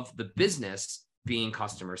 Ownership of the business being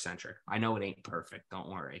customer centric. I know it ain't perfect, don't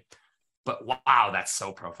worry. But wow, that's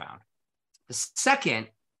so profound. The second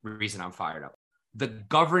reason I'm fired up, the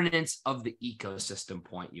governance of the ecosystem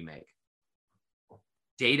point you make.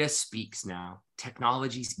 Data speaks now.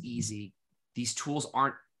 Technology's easy. These tools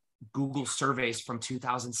aren't Google surveys from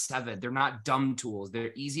 2007. They're not dumb tools.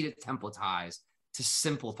 They're easy to templatize, to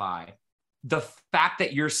simplify. The fact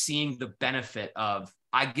that you're seeing the benefit of,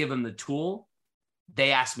 I give them the tool,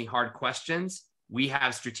 they ask me hard questions, we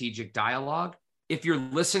have strategic dialogue. If you're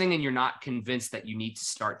listening and you're not convinced that you need to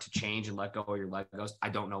start to change and let go of your Legos, I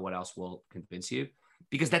don't know what else will convince you,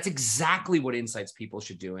 because that's exactly what insights people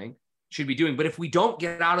should be doing. But if we don't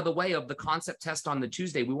get out of the way of the concept test on the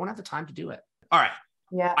Tuesday, we won't have the time to do it. All right.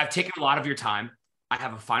 Yeah. I've taken a lot of your time. I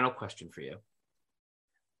have a final question for you.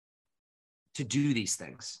 To do these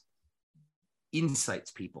things,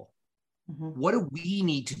 insights people, what do we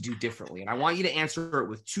need to do differently? And I want you to answer it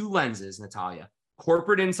with two lenses, Natalia: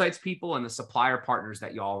 corporate insights people and the supplier partners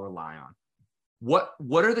that y'all rely on.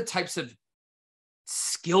 What are the types of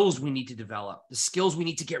skills we need to develop, the skills we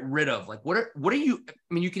need to get rid of? Like, what are you,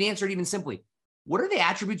 I mean, you can answer it even simply. What are the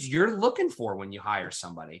attributes you're looking for when you hire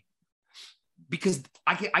somebody? Because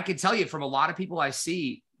I can tell you from a lot of people I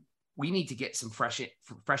see, we need to get some fresh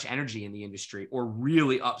energy in the industry, or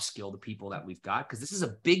really upskill the people that we've got, because this is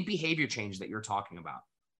a big behavior change that you're talking about.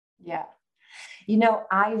 Yeah. You know,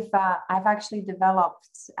 I've actually developed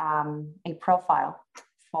a profile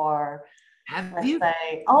for, let's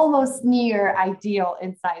say, almost near ideal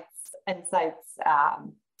insights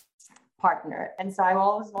partner. And so I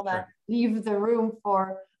always want to leave the room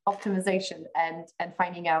for optimization and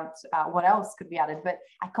finding out what else could be added. But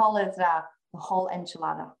I call it the whole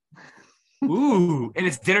enchilada. Ooh, and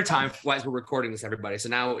it's dinner time as we're recording this, everybody. So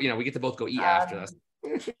now, we get to both go eat after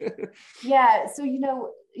this. Yeah. So,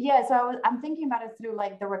 so I'm thinking about it through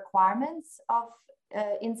like the requirements of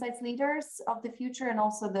insights leaders of the future, and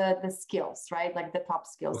also the skills, right? Like the top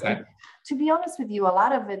skills. Okay. And to be honest with you, a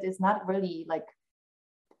lot of it is not really like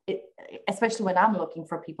it, especially when I'm looking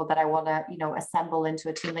for people that I want to, assemble into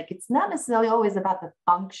a team. Like, it's not necessarily always about the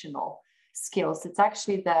functional skills. It's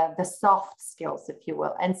actually the soft skills, if you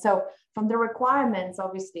will. And so from the requirements,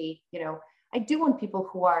 obviously, I do want people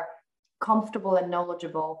who are comfortable and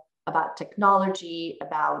knowledgeable about technology,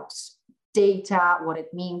 about data, what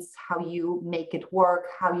it means, how you make it work,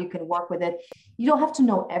 how you can work with it. You don't have to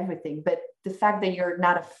know everything, but the fact that you're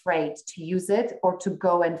not afraid to use it or to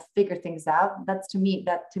go and figure things out, that to me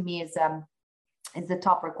is the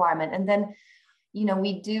top requirement. And then,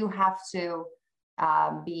 we do have to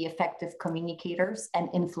be effective communicators and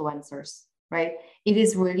influencers, right? It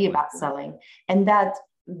is really about selling, and that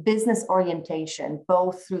business orientation,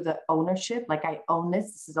 both through the ownership, like I own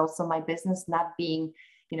this is also my business, not being,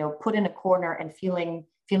 put in a corner and feeling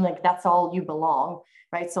like that's all you belong,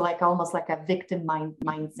 right? So like almost like a victim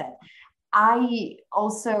mindset. I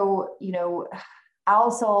also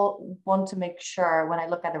want to make sure when I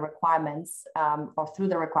look at the requirements or through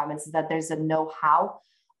the requirements that there's a know-how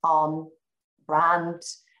on brand,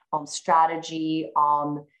 on strategy,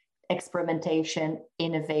 on experimentation,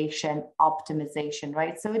 innovation, optimization,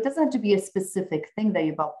 right? So it doesn't have to be a specific thing that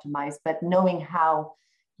you've optimized, but knowing how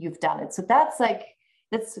you've done it. So that's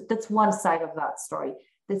one side of that story.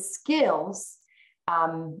 The skills,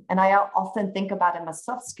 and I often think about them as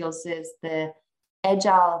soft skills, is the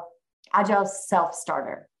agile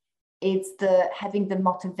self-starter. It's the having the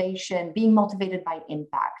motivation, being motivated by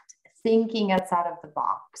impact, thinking outside of the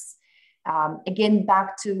box. Again,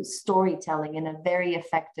 back to storytelling in a very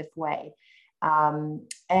effective way,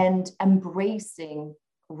 and embracing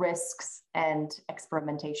risks and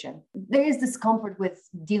experimentation. There is discomfort with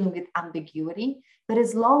dealing with ambiguity, but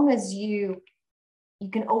as long as you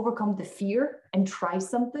can overcome the fear and try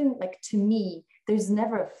something, like, to me, there's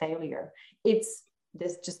never a failure. It's,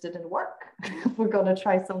 this just didn't work. We're going to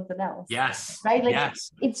try something else. Yes. Right? Like,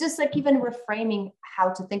 yes. It's just like even reframing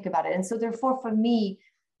how to think about it. And so therefore, for me,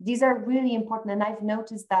 these are really important. And I've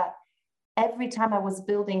noticed that every time I was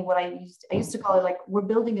building what I used to call it, like, we're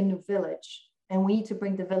building a new village. and we need to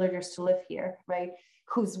bring the villagers to live here, right?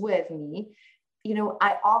 Who's with me? You know,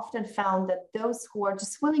 I often found that those who are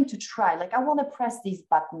just willing to try, like, I want to press these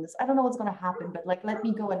buttons. I don't know what's going to happen, but like, let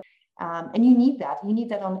me go. And you need that. You need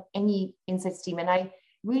that on any insights team. And I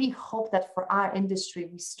really hope that for our industry,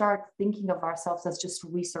 we start thinking of ourselves as just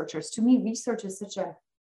researchers. To me, research is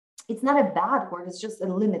it's not a bad word. It's just a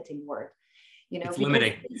limiting word. You know, it's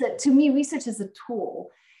limiting. To me, research is a tool.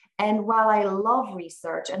 And while I love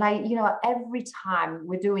research, and every time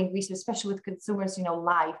we're doing research, especially with consumers,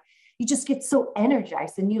 live, you just get so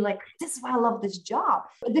energized and you're like, this is why I love this job.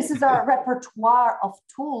 This is our repertoire of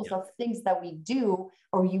tools, of things that we do,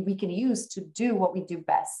 or we can use to do what we do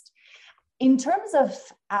best. In terms of,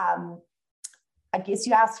 I guess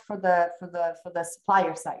you asked for the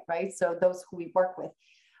supplier side, right? So those who we work with,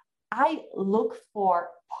 I look for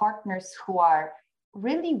partners who are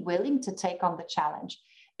really willing to take on the challenge.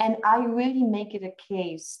 And I really make it a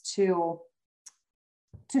case to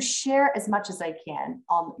share as much as I can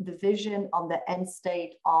on the vision, on the end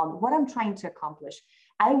state, on what I'm trying to accomplish.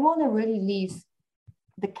 I want to really leave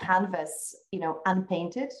the canvas,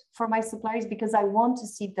 unpainted for my suppliers, because I want to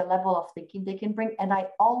see the level of thinking they can bring. And I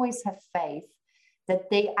always have faith that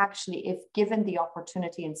they actually, if given the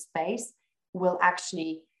opportunity and space, will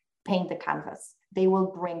actually paint the canvas. They will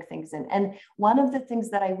bring things in. And one of the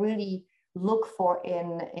things that I really look for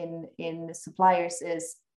in suppliers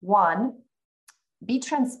is, one, be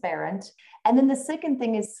transparent. And then the second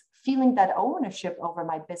thing is feeling that ownership over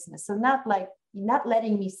my business. So not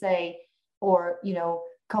letting me say, or,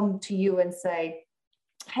 come to you and say,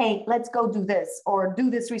 hey, let's go do this, or do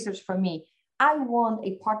this research for me. I want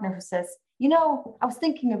a partner who says, I was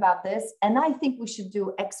thinking about this and I think we should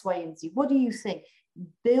do X, Y, and Z. What do you think?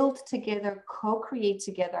 Build together, co-create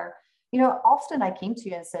together. Often I came to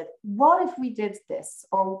you and said, what if we did this?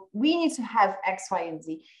 Or we need to have X, Y, and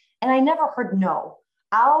Z. And I never heard no.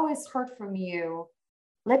 I always heard from you,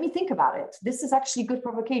 let me think about it. This is actually good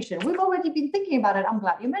provocation. We've already been thinking about it. I'm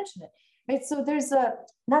glad you mentioned it. Right? So there's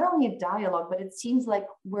not only a dialogue, but it seems like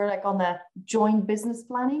we're like on a joint business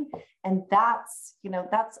planning. And that's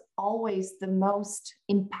always the most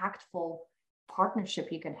impactful partnership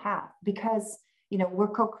you can have, because, we're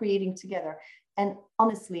co-creating together. And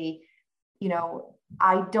honestly,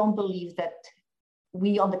 I don't believe that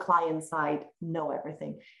we on the client side know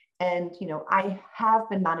everything. And, I have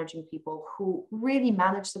been managing people who really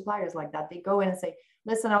manage suppliers like that. They go in and say,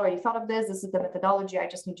 listen, I already thought of this. This is the methodology. I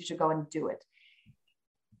just need you to go and do it.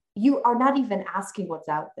 You are not even asking what's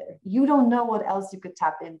out there. You don't know what else you could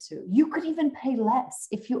tap into. You could even pay less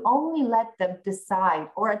if you only let them decide,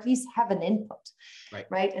 or at least have an input.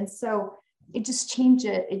 Right. And so it just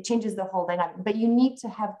changes the whole dynamic. But you need to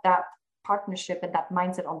have that partnership and that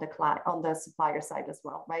mindset on the supplier side as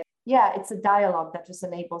well, right? Yeah, it's a dialogue that just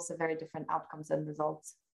enables a very different outcomes and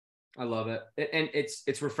results. I love it. And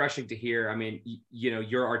it's refreshing to hear. I mean,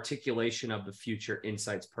 your articulation of the future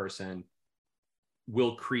insights person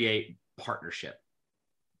will create partnership.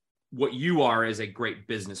 What you are is a great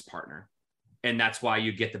business partner. And that's why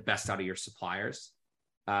you get the best out of your suppliers.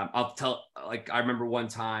 I remember one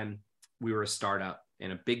time we were a startup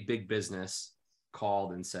and a big business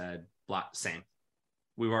called and said, same,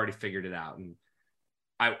 we've already figured it out. And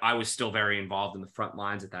I was still very involved in the front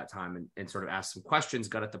lines at that time and sort of asked some questions,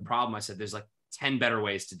 got at the problem. I said, there's like 10 better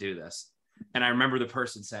ways to do this. And I remember the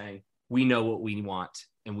person saying, we know what we want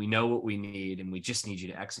and we know what we need and we just need you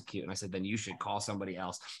to execute. And I said, then you should call somebody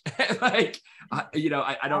else. I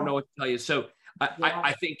don't know what to tell you. So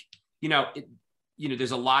I think,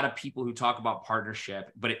 there's a lot of people who talk about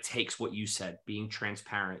partnership, but it takes what you said, being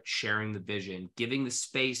transparent, sharing the vision, giving the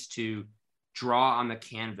space to draw on the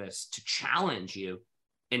canvas, to challenge you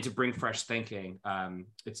and to bring fresh thinking.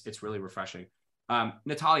 It's really refreshing.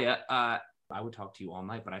 Natalia, I would talk to you all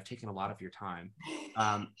night, but I've taken a lot of your time.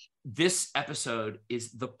 This episode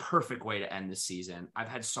is the perfect way to end this season. I've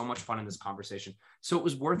had so much fun in this conversation. So it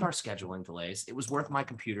was worth our scheduling delays. It was worth my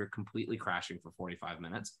computer completely crashing for 45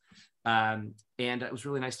 minutes. And it was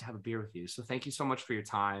really nice to have a beer with you. So thank you so much for your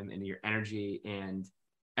time and your energy. And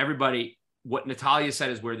everybody, what Natalia said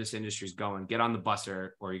is where this industry is going. Get on the bus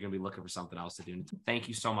or you're going to be looking for something else to do. Thank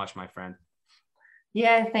you so much, my friend.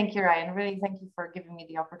 Yeah, thank you, Ryan. Really, thank you for giving me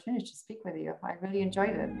the opportunity to speak with you. I really enjoyed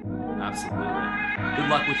it. Absolutely. Good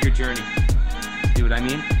luck with your journey. See what I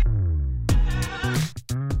mean?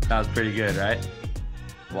 That was pretty good, right?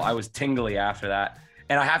 Well, I was tingly after that.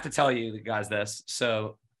 And I have to tell you guys this.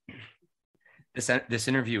 So this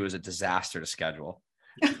interview was a disaster to schedule.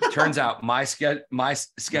 Turns out my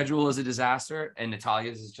schedule is a disaster and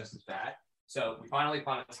Natalia's is just as bad. So we finally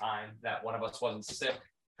found a time that one of us wasn't sick,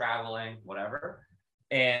 traveling, whatever.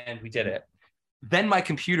 And we did it. Then my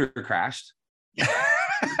computer crashed.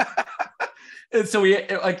 And so we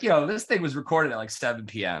like, this thing was recorded at like 7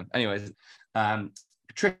 p.m. Anyways,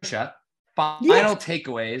 Patricia, final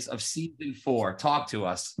takeaways of season 4. Talk to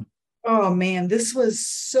us. Oh man, this was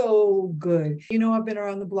so good. I've been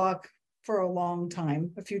around the block for a long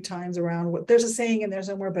time, a few times around. There's a saying in there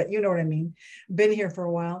somewhere, but you know what I mean. Been here for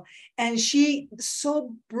a while. And she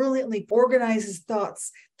so brilliantly organizes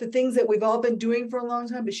thoughts, the things that we've all been doing for a long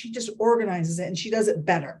time, but she just organizes it and she does it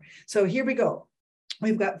better. So here we go.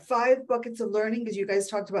 We've got 5 buckets of learning because you guys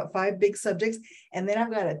talked about 5 big subjects. And then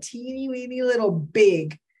I've got a teeny weeny little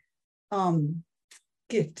big parting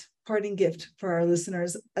gift for our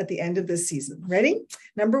listeners at the end of this season. Ready?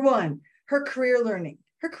 Number 1, her career learning.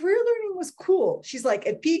 Her career learning was cool. She's like,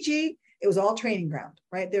 at PG, it was all training ground,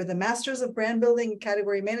 right? They're the masters of brand building and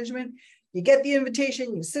category management. You get the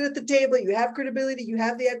invitation, you sit at the table, you have credibility, you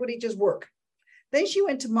have the equity, just work. Then she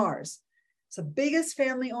went to Mars. It's the biggest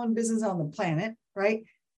family-owned business on the planet, right?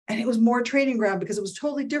 And it was more training ground because it was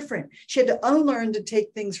totally different. She had to unlearn to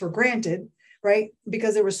take things for granted, right?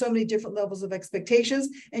 Because there were so many different levels of expectations.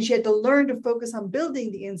 And she had to learn to focus on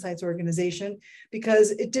building the insights organization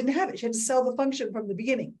because it didn't have it. She had to sell the function from the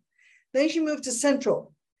beginning. Then she moved to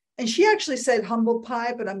Central. And she actually said humble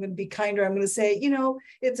pie, but I'm going to be kinder. I'm going to say,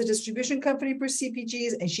 it's a distribution company for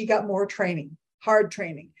CPGs, and she got more training, hard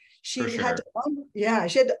training. She had to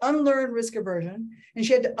unlearn risk aversion, and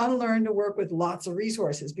she had to unlearn to work with lots of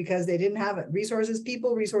resources because they didn't have it. Resources,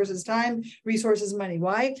 people, resources, time, resources, money.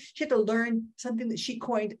 Why? She had to learn something that she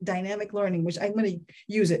coined dynamic learning, which I'm going to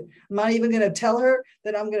use it. I'm not even going to tell her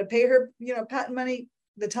that I'm going to pay her, patent money.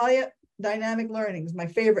 Natalia, dynamic learning is my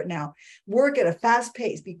favorite now. Work at a fast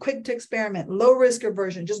pace, be quick to experiment, low risk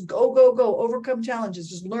aversion, just go, overcome challenges,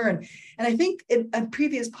 just learn. And I think in a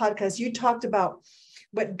previous podcast, you talked about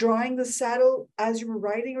drawing the saddle as you were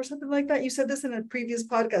writing or something like that. You said this in a previous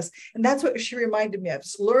podcast. And that's what she reminded me of.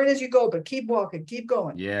 Just learn as you go, but keep walking, keep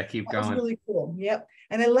going. Yeah, keep going. That's really cool. Yep.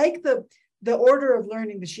 And I like the order of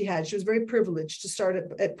learning that she had. She was very privileged to start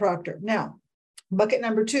at Procter. Now, bucket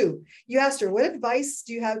number 2, you asked her, what advice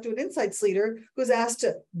do you have to an insights leader who's asked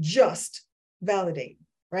to just validate?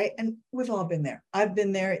 Right. And we've all been there. I've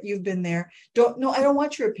been there. You've been there. I don't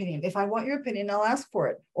want your opinion. If I want your opinion, I'll ask for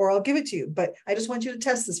it or I'll give it to you. But I just want you to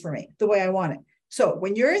test this for me the way I want it. So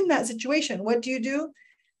when you're in that situation, what do?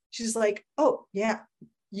 She's like, oh, yeah,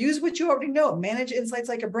 use what you already know. Manage insights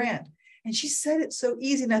like a brand. And she said it so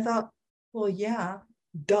easy. And I thought, well, yeah,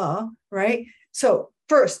 duh. Right. So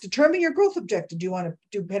first, determine your growth objective. Do you want to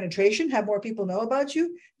do penetration? Have more people know about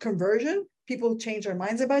you? Conversion? People change their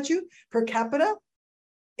minds about you? Per capita?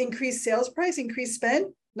 Increase sales price, increase spend.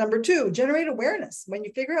 Number 2, generate awareness. When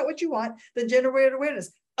you figure out what you want, then generate awareness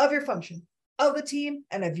of your function, of the team,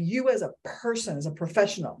 and of you as a person, as a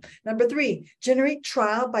professional. Number 3, generate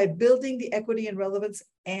trial by building the equity and relevance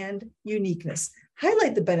and uniqueness.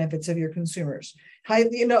 Highlight the benefits of your consumers,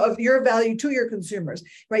 of your value to your consumers,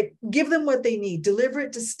 right? Give them what they need, deliver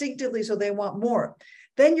it distinctively so they want more.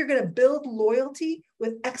 Then you're going to build loyalty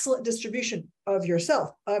with excellent distribution of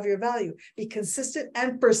yourself, of your value. Be consistent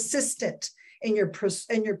and persistent in your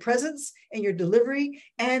presence, in your delivery,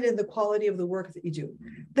 and in the quality of the work that you do.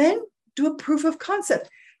 Then do a proof of concept.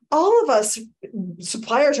 All of us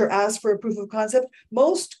suppliers are asked for a proof of concept.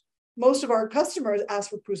 Most of our customers ask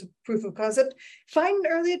for proof of concept. Find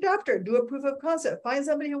an early adopter, do a proof of concept. Find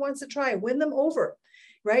somebody who wants to try, win them over.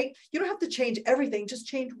 Right? You don't have to change everything, just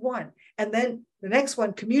change one. And then the next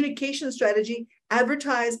one, communication strategy,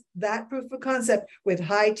 advertise that proof of concept with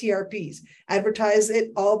high TRPs. Advertise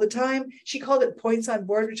it all the time. She called it points on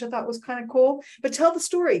board, which I thought was kind of cool, but tell the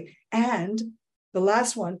story. And the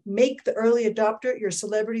last one, make the early adopter your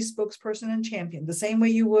celebrity spokesperson and champion, the same way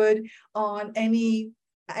you would on any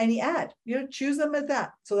ad, choose them as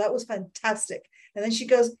that. So that was fantastic. And then she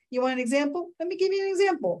goes, you want an example? Let me give you an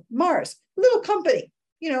example. Mars, little company.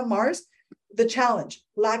 Mars, the challenge,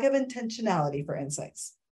 lack of intentionality for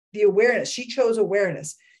insights, the awareness. She chose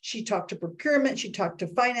awareness. She talked to procurement. She talked to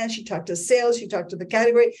finance. She talked to sales. She talked to the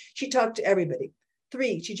category. She talked to everybody.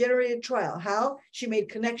 3, she generated trial. How? She made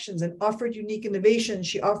connections and offered unique innovations.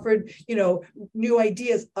 She offered, new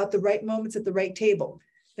ideas at the right moments at the right table.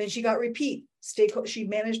 Then she got repeat. She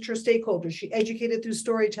managed her stakeholders. She educated through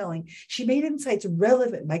storytelling. She made insights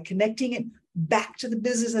relevant by connecting it back to the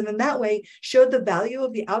business. And in that way, showed the value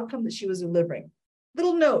of the outcome that she was delivering.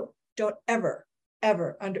 Little note, don't ever,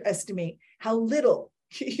 ever underestimate how little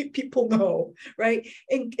people know, right?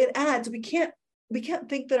 In ads, we can't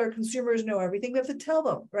think that our consumers know everything. We have to tell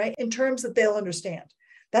them, right? In terms that they'll understand.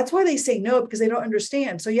 That's why they say no, because they don't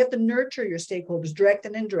understand. So you have to nurture your stakeholders, direct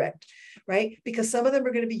and indirect, right? Because some of them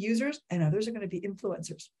are going to be users and others are going to be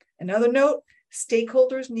influencers. Another note,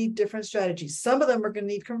 stakeholders need different strategies. Some of them are going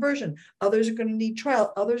to need conversion. Others are going to need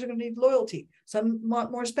trial. Others are going to need loyalty. Some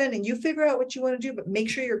want more spending. You figure out what you want to do, but make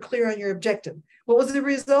sure you're clear on your objective. What was the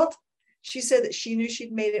result? She said that she knew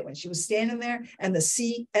she'd made it when she was standing there and the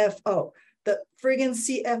CFO, the friggin'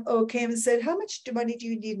 CFO came and said, how much money do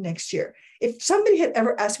you need next year? If somebody had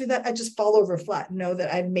ever asked me that, I'd just fall over flat and know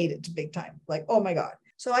that I'd made it to big time. Like, oh my God.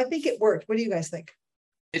 So I think it worked. What do you guys think?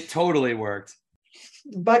 It totally worked.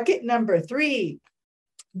 Bucket number 3,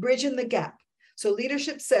 bridging the gap. So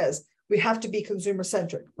leadership says we have to be consumer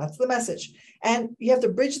centric. That's the message. And you have to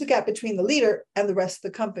bridge the gap between the leader and the rest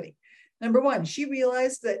of the company. Number 1, she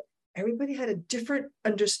realized that everybody had a different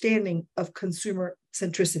understanding of consumer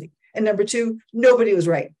centricity. And number 2, nobody was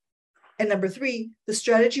right. And number 3, the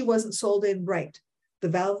strategy wasn't sold in right. The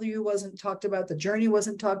value wasn't talked about, the journey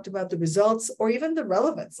wasn't talked about, the results, or even the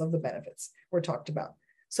relevance of the benefits were talked about.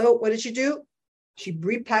 So what did she do? She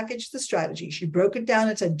repackaged the strategy. She broke it down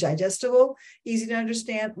into digestible, easy to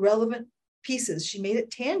understand, relevant pieces. She made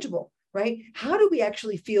it tangible, right? How do we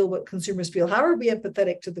actually feel what consumers feel? How are we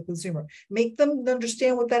empathetic to the consumer? Make them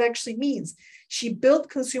understand what that actually means. She built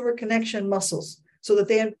consumer connection muscles so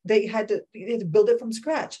that they had to build it from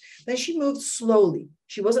scratch. Then she moved slowly.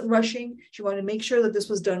 She wasn't rushing. She wanted to make sure that this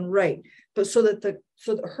was done right, but so that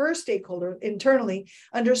her stakeholder internally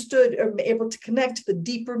understood or able to connect to the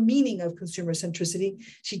deeper meaning of consumer centricity.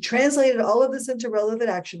 She translated all of this into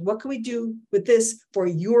relevant action. What can we do with this for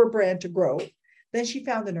your brand to grow? Then she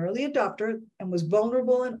found an early adopter and was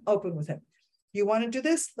vulnerable and open with him. You want to do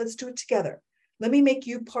this? Let's do it together. Let me make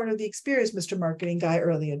you part of the experience, Mr. Marketing Guy,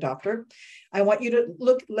 early adopter. I want you to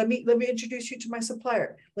look, let me introduce you to my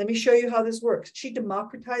supplier. Let me show you how this works. She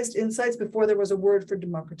democratized insights before there was a word for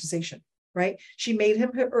democratization, right? She made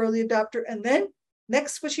him her early adopter. And then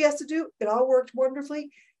next, what she has to do, it all worked wonderfully.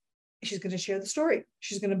 She's going to share the story.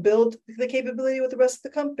 She's going to build the capability with the rest of the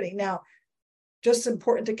company. Now, just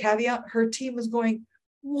important to caveat, her team was going,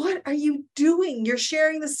 what are you doing? You're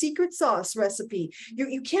sharing the secret sauce recipe.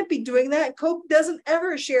 You can't be doing that. Coke doesn't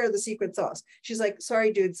ever share the secret sauce. She's like,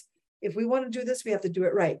 sorry, dudes, if we want to do this, we have to do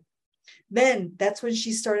it right. Then that's when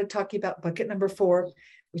she started talking about bucket number 4,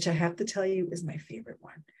 which I have to tell you is my favorite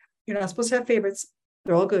one. You're not supposed to have favorites.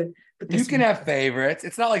 They're all good. But you can have favorites.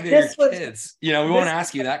 It's not like they're your kids. We won't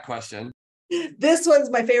ask you that question. This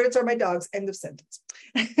one's my favorites are my dogs. End of sentence.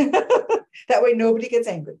 That way nobody gets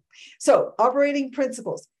angry. So operating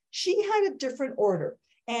principles. She had a different order.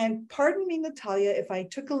 And pardon me, Natalia, if I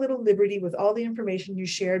took a little liberty with all the information you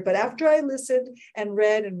shared, but after I listened and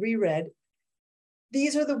read and reread,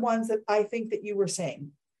 these are the ones that I think that you were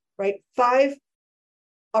saying, right? 5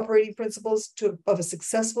 operating principles of a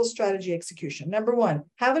successful strategy execution. Number 1,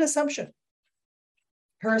 have an assumption.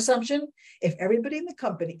 Her assumption, if everybody in the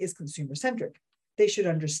company is consumer-centric, they should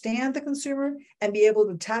understand the consumer and be able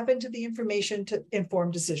to tap into the information to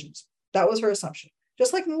inform decisions. That was her assumption.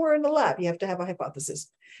 Just like when we're in the lab, you have to have a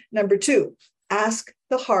hypothesis. Number 2, ask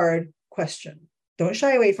the hard question. Don't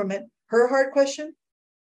shy away from it. Her hard question,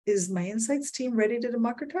 is my insights team ready to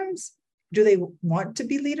democratize? Do they want to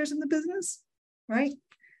be leaders in the business? Right?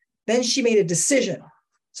 Then she made a decision.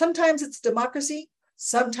 Sometimes it's democracy,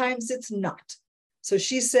 sometimes it's not. So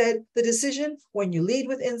she said, the decision, when you lead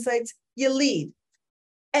with insights, you lead.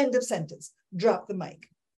 End of sentence. Drop the mic.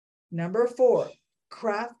 Number 4,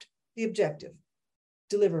 craft the objective.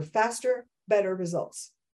 Deliver faster, better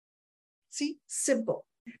results. See, simple.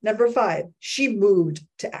 Number 5, she moved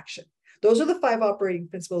to action. Those are the 5 operating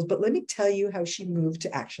principles, but let me tell you how she moved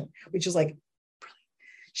to action, which is like, brilliant.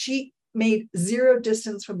 She made zero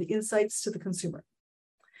distance from the insights to the consumer.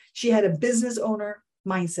 She had a business owner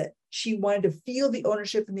mindset. She wanted to feel the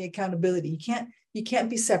ownership and the accountability. You can't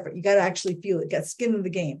be separate. You got to actually feel it. Got skin in the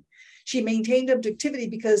game. She maintained objectivity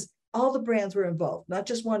because all the brands were involved, not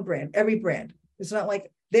just one brand, every brand. It's not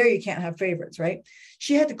like there you can't have favorites, right?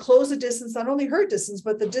 She had to close the distance, not only her distance,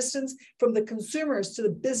 but the distance from the consumers to the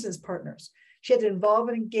business partners. She had to involve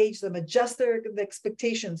and engage them, adjust their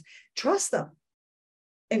expectations, trust them.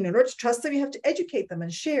 And in order to trust them, you have to educate them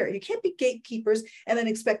and share. You can't be gatekeepers and then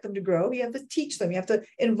expect them to grow. You have to teach them. You have to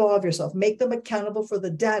involve yourself, make them accountable for the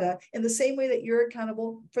data in the same way that you're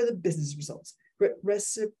accountable for the business results.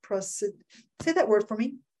 Reciprocity. Say that word for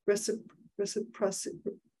me. Reciprocity.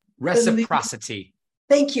 Reciprocity.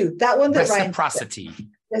 Thank you. That one. That Reciprocity.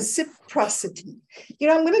 Reciprocity.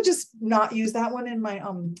 I'm going to just not use that one in my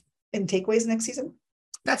in takeaways next season.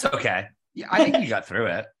 That's okay. Yeah, I think you got through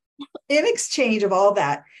it. In exchange of all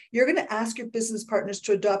that, you're going to ask your business partners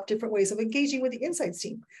to adopt different ways of engaging with the insights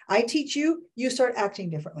team. I teach you, you start acting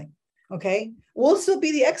differently. Okay. We'll still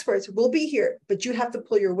be the experts. We'll be here, but you have to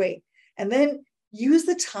pull your weight. And then use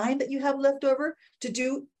the time that you have left over to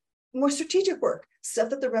do more strategic work, stuff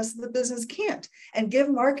that the rest of the business can't, and give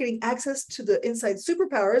marketing access to the inside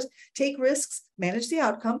superpowers, take risks, manage the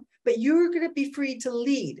outcome, but you're going to be free to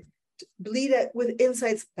lead with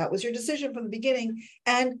insights. That was your decision from the beginning,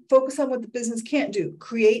 and focus on what the business can't do.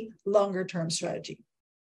 Create longer term strategy.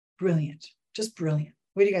 Brilliant. Just brilliant.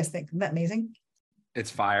 What do you guys think? Isn't that amazing?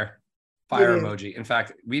 It's fire. Fire emoji. In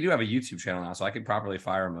fact, we do have a YouTube channel now, so I could properly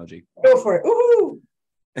fire emoji. Go for it. Woohoo!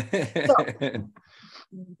 So,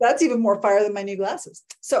 that's even more fire than my new glasses.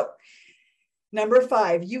 So, number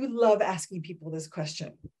 5, you would love asking people this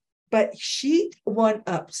question, but she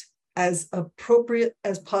one-upped as appropriate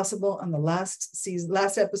as possible on the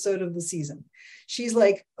last episode of the season. She's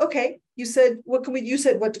like, okay, you said, what can we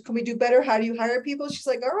do better? How do you hire people? She's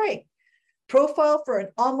like, all right, profile for an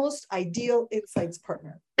almost ideal insights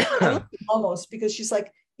partner. Almost, because she's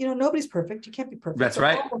like, nobody's perfect. You can't be perfect. That's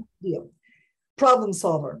right. Problem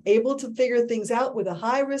solver, able to figure things out with a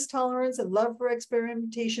high risk tolerance and love for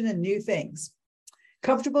experimentation and new things.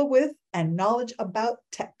 Comfortable with and knowledge about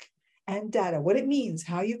tech and data, what it means,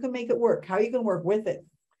 how you can make it work, how you can work with it.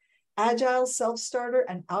 Agile, self-starter,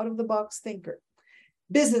 and out-of-the-box thinker.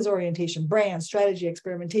 Business orientation, brand, strategy,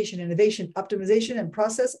 experimentation, innovation, optimization, and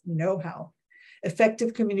process know-how.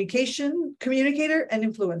 Effective communicator, and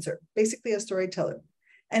influencer, basically a storyteller.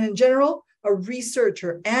 And in general, a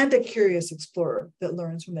researcher and a curious explorer that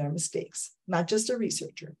learns from their mistakes, not just a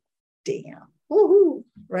researcher. Damn. Woohoo,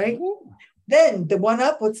 right? Woo-hoo. Then the one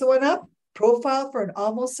up, what's the one up? Profile for an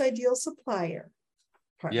almost ideal supplier.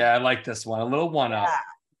 Partner. Yeah, I like this one. A little one up. Yeah.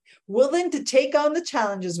 Willing to take on the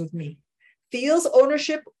challenges with me. Feels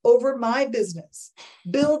ownership over my business.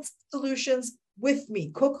 Builds solutions with me.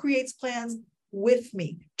 Co-creates plans with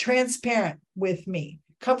me. Transparent with me.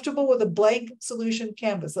 Comfortable with a blank solution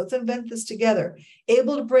canvas. Let's invent this together.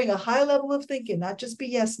 Able to bring a high level of thinking, not just be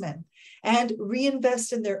yes men, and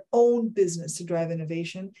reinvest in their own business to drive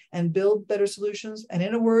innovation and build better solutions. And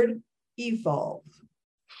in a word, evolve.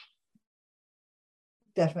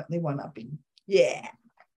 Definitely one-upping. Yeah.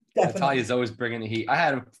 Definitely. Natalia's always bringing the heat. I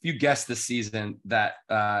had a few guests this season that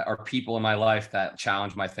are people in my life that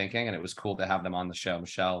challenge my thinking, and it was cool to have them on the show.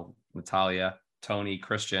 Michelle, Natalia, Tony,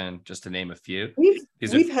 Christian, just to name a few.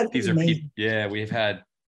 These are people. Yeah,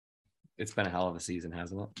 it's been a hell of a season,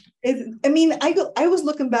 hasn't it? I was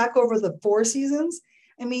looking back over the 4 seasons.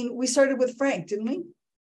 We started with Frank, didn't we?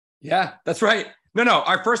 Yeah, that's right. No,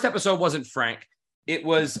 our first episode wasn't Frank. It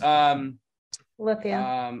was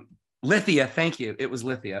Lithia. Lithia, thank you. It was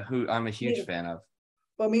Lithia, who I'm a huge fan of.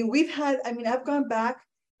 Well, I've gone back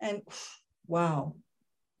and wow.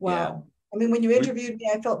 Yeah. When you interviewed me,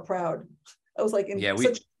 I felt proud. I was like in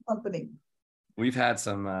such company. We've had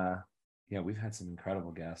some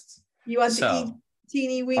incredible guests. You want the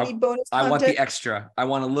teeny weeny bonus content? I want the extra. I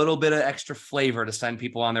want a little bit of extra flavor to send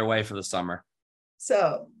people on their way for the summer.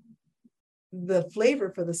 So the flavor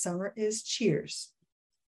for the summer is cheers.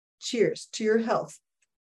 Cheers to your health.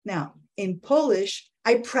 Now, in Polish,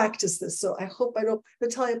 I practice this, so I hope I don't.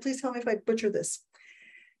 Natalia, please tell me if I butcher this.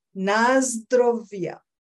 Na zdrowie.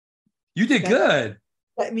 You did good.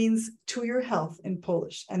 That means to your health in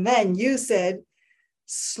Polish. And then you said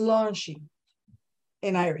slonshi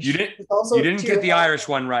in Irish. You didn't get the Irish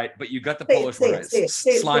one right, but you got the Polish one right.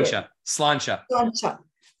 Slancha.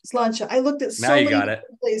 I looked at so many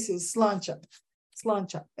places. Slancha.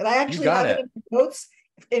 And I actually have it in notes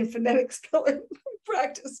in phonetic spelling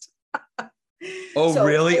practiced. Oh,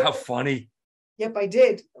 really? How funny. Yep, I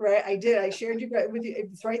did. Right. I did. I shared with you.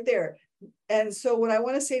 It's right there. And so what I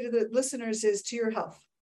want to say to the listeners is to your health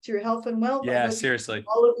and wealth. Yeah, seriously.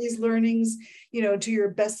 All of these learnings, to your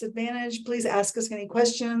best advantage. Please ask us any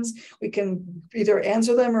questions. We can either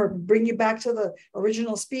answer them or bring you back to the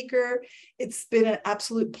original speaker. It's been an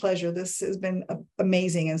absolute pleasure. This has been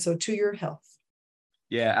amazing. And so to your health.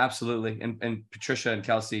 Yeah, absolutely. And Patricia and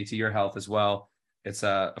Kelsey, to your health as well. It's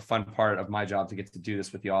a fun part of my job to get to do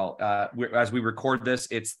this with y'all. As we record this,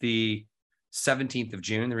 it's the 17th of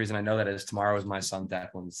June. The reason I know that is tomorrow is my son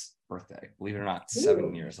Declan's birthday. Believe it or not,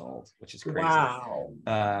 7 years old, which is crazy. Wow.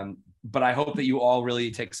 But I hope that you all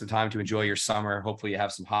really take some time to enjoy your summer. Hopefully you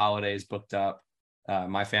have some holidays booked up.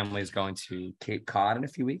 My family is going to Cape Cod in a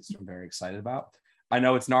few weeks. I'm very excited about. I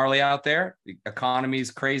know it's gnarly out there. The economy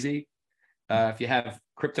is crazy. If you have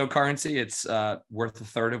cryptocurrency, it's worth a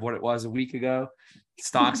third of what it was a week ago.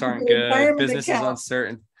 Stocks aren't good. Business is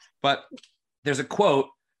uncertain. But there's a quote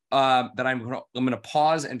that I'm going to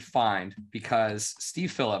pause and find, because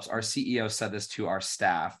Steve Phillips, our CEO, said this to our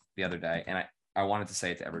staff the other day, and I wanted to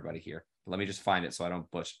say it to everybody here. Let me just find it so I don't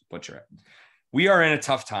butcher it. We are in a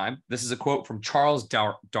tough time. This is a quote from Charles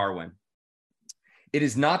Darwin. It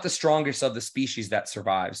is not the strongest of the species that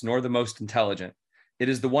survives, nor the most intelligent. It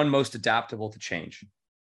is the one most adaptable to change.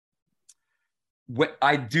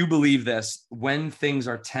 I do believe this. When things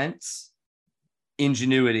are tense,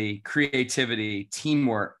 ingenuity, creativity,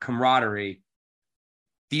 teamwork, camaraderie,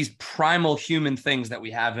 these primal human things that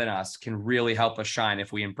we have in us can really help us shine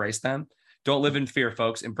if we embrace them. Don't live in fear,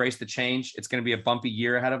 folks. Embrace the change. It's going to be a bumpy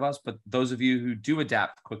year ahead of us, but those of you who do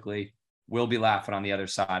adapt quickly will be laughing on the other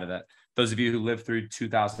side of it. Those of you who lived through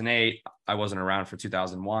 2008, I wasn't around for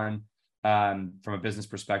 2001. From a business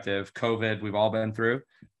perspective, COVID, we've all been through.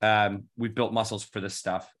 We've built muscles for this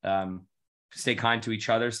stuff. Stay kind to each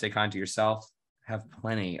other. Stay kind to yourself. Have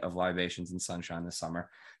plenty of libations and sunshine this summer.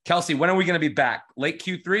 Kelsey, when are we going to be back? Late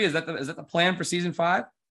Q3? Is that the plan for season 5?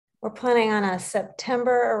 We're planning on a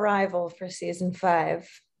September arrival for season 5.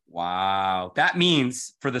 Wow. That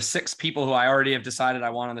means for the 6 people who I already have decided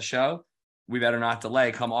I want on the show, we better not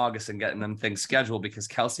delay come August and getting them things scheduled, because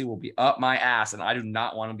Kelsey will be up my ass and I do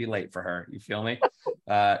not want to be late for her. You feel me?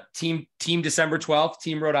 Team December 12th,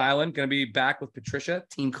 Team Rhode Island, going to be back with Patricia,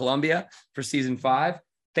 Team Columbia for season 5.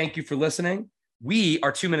 Thank you for listening. We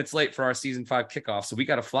are 2 minutes late for our season 5 kickoff, so we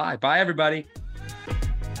got to fly. Bye, everybody.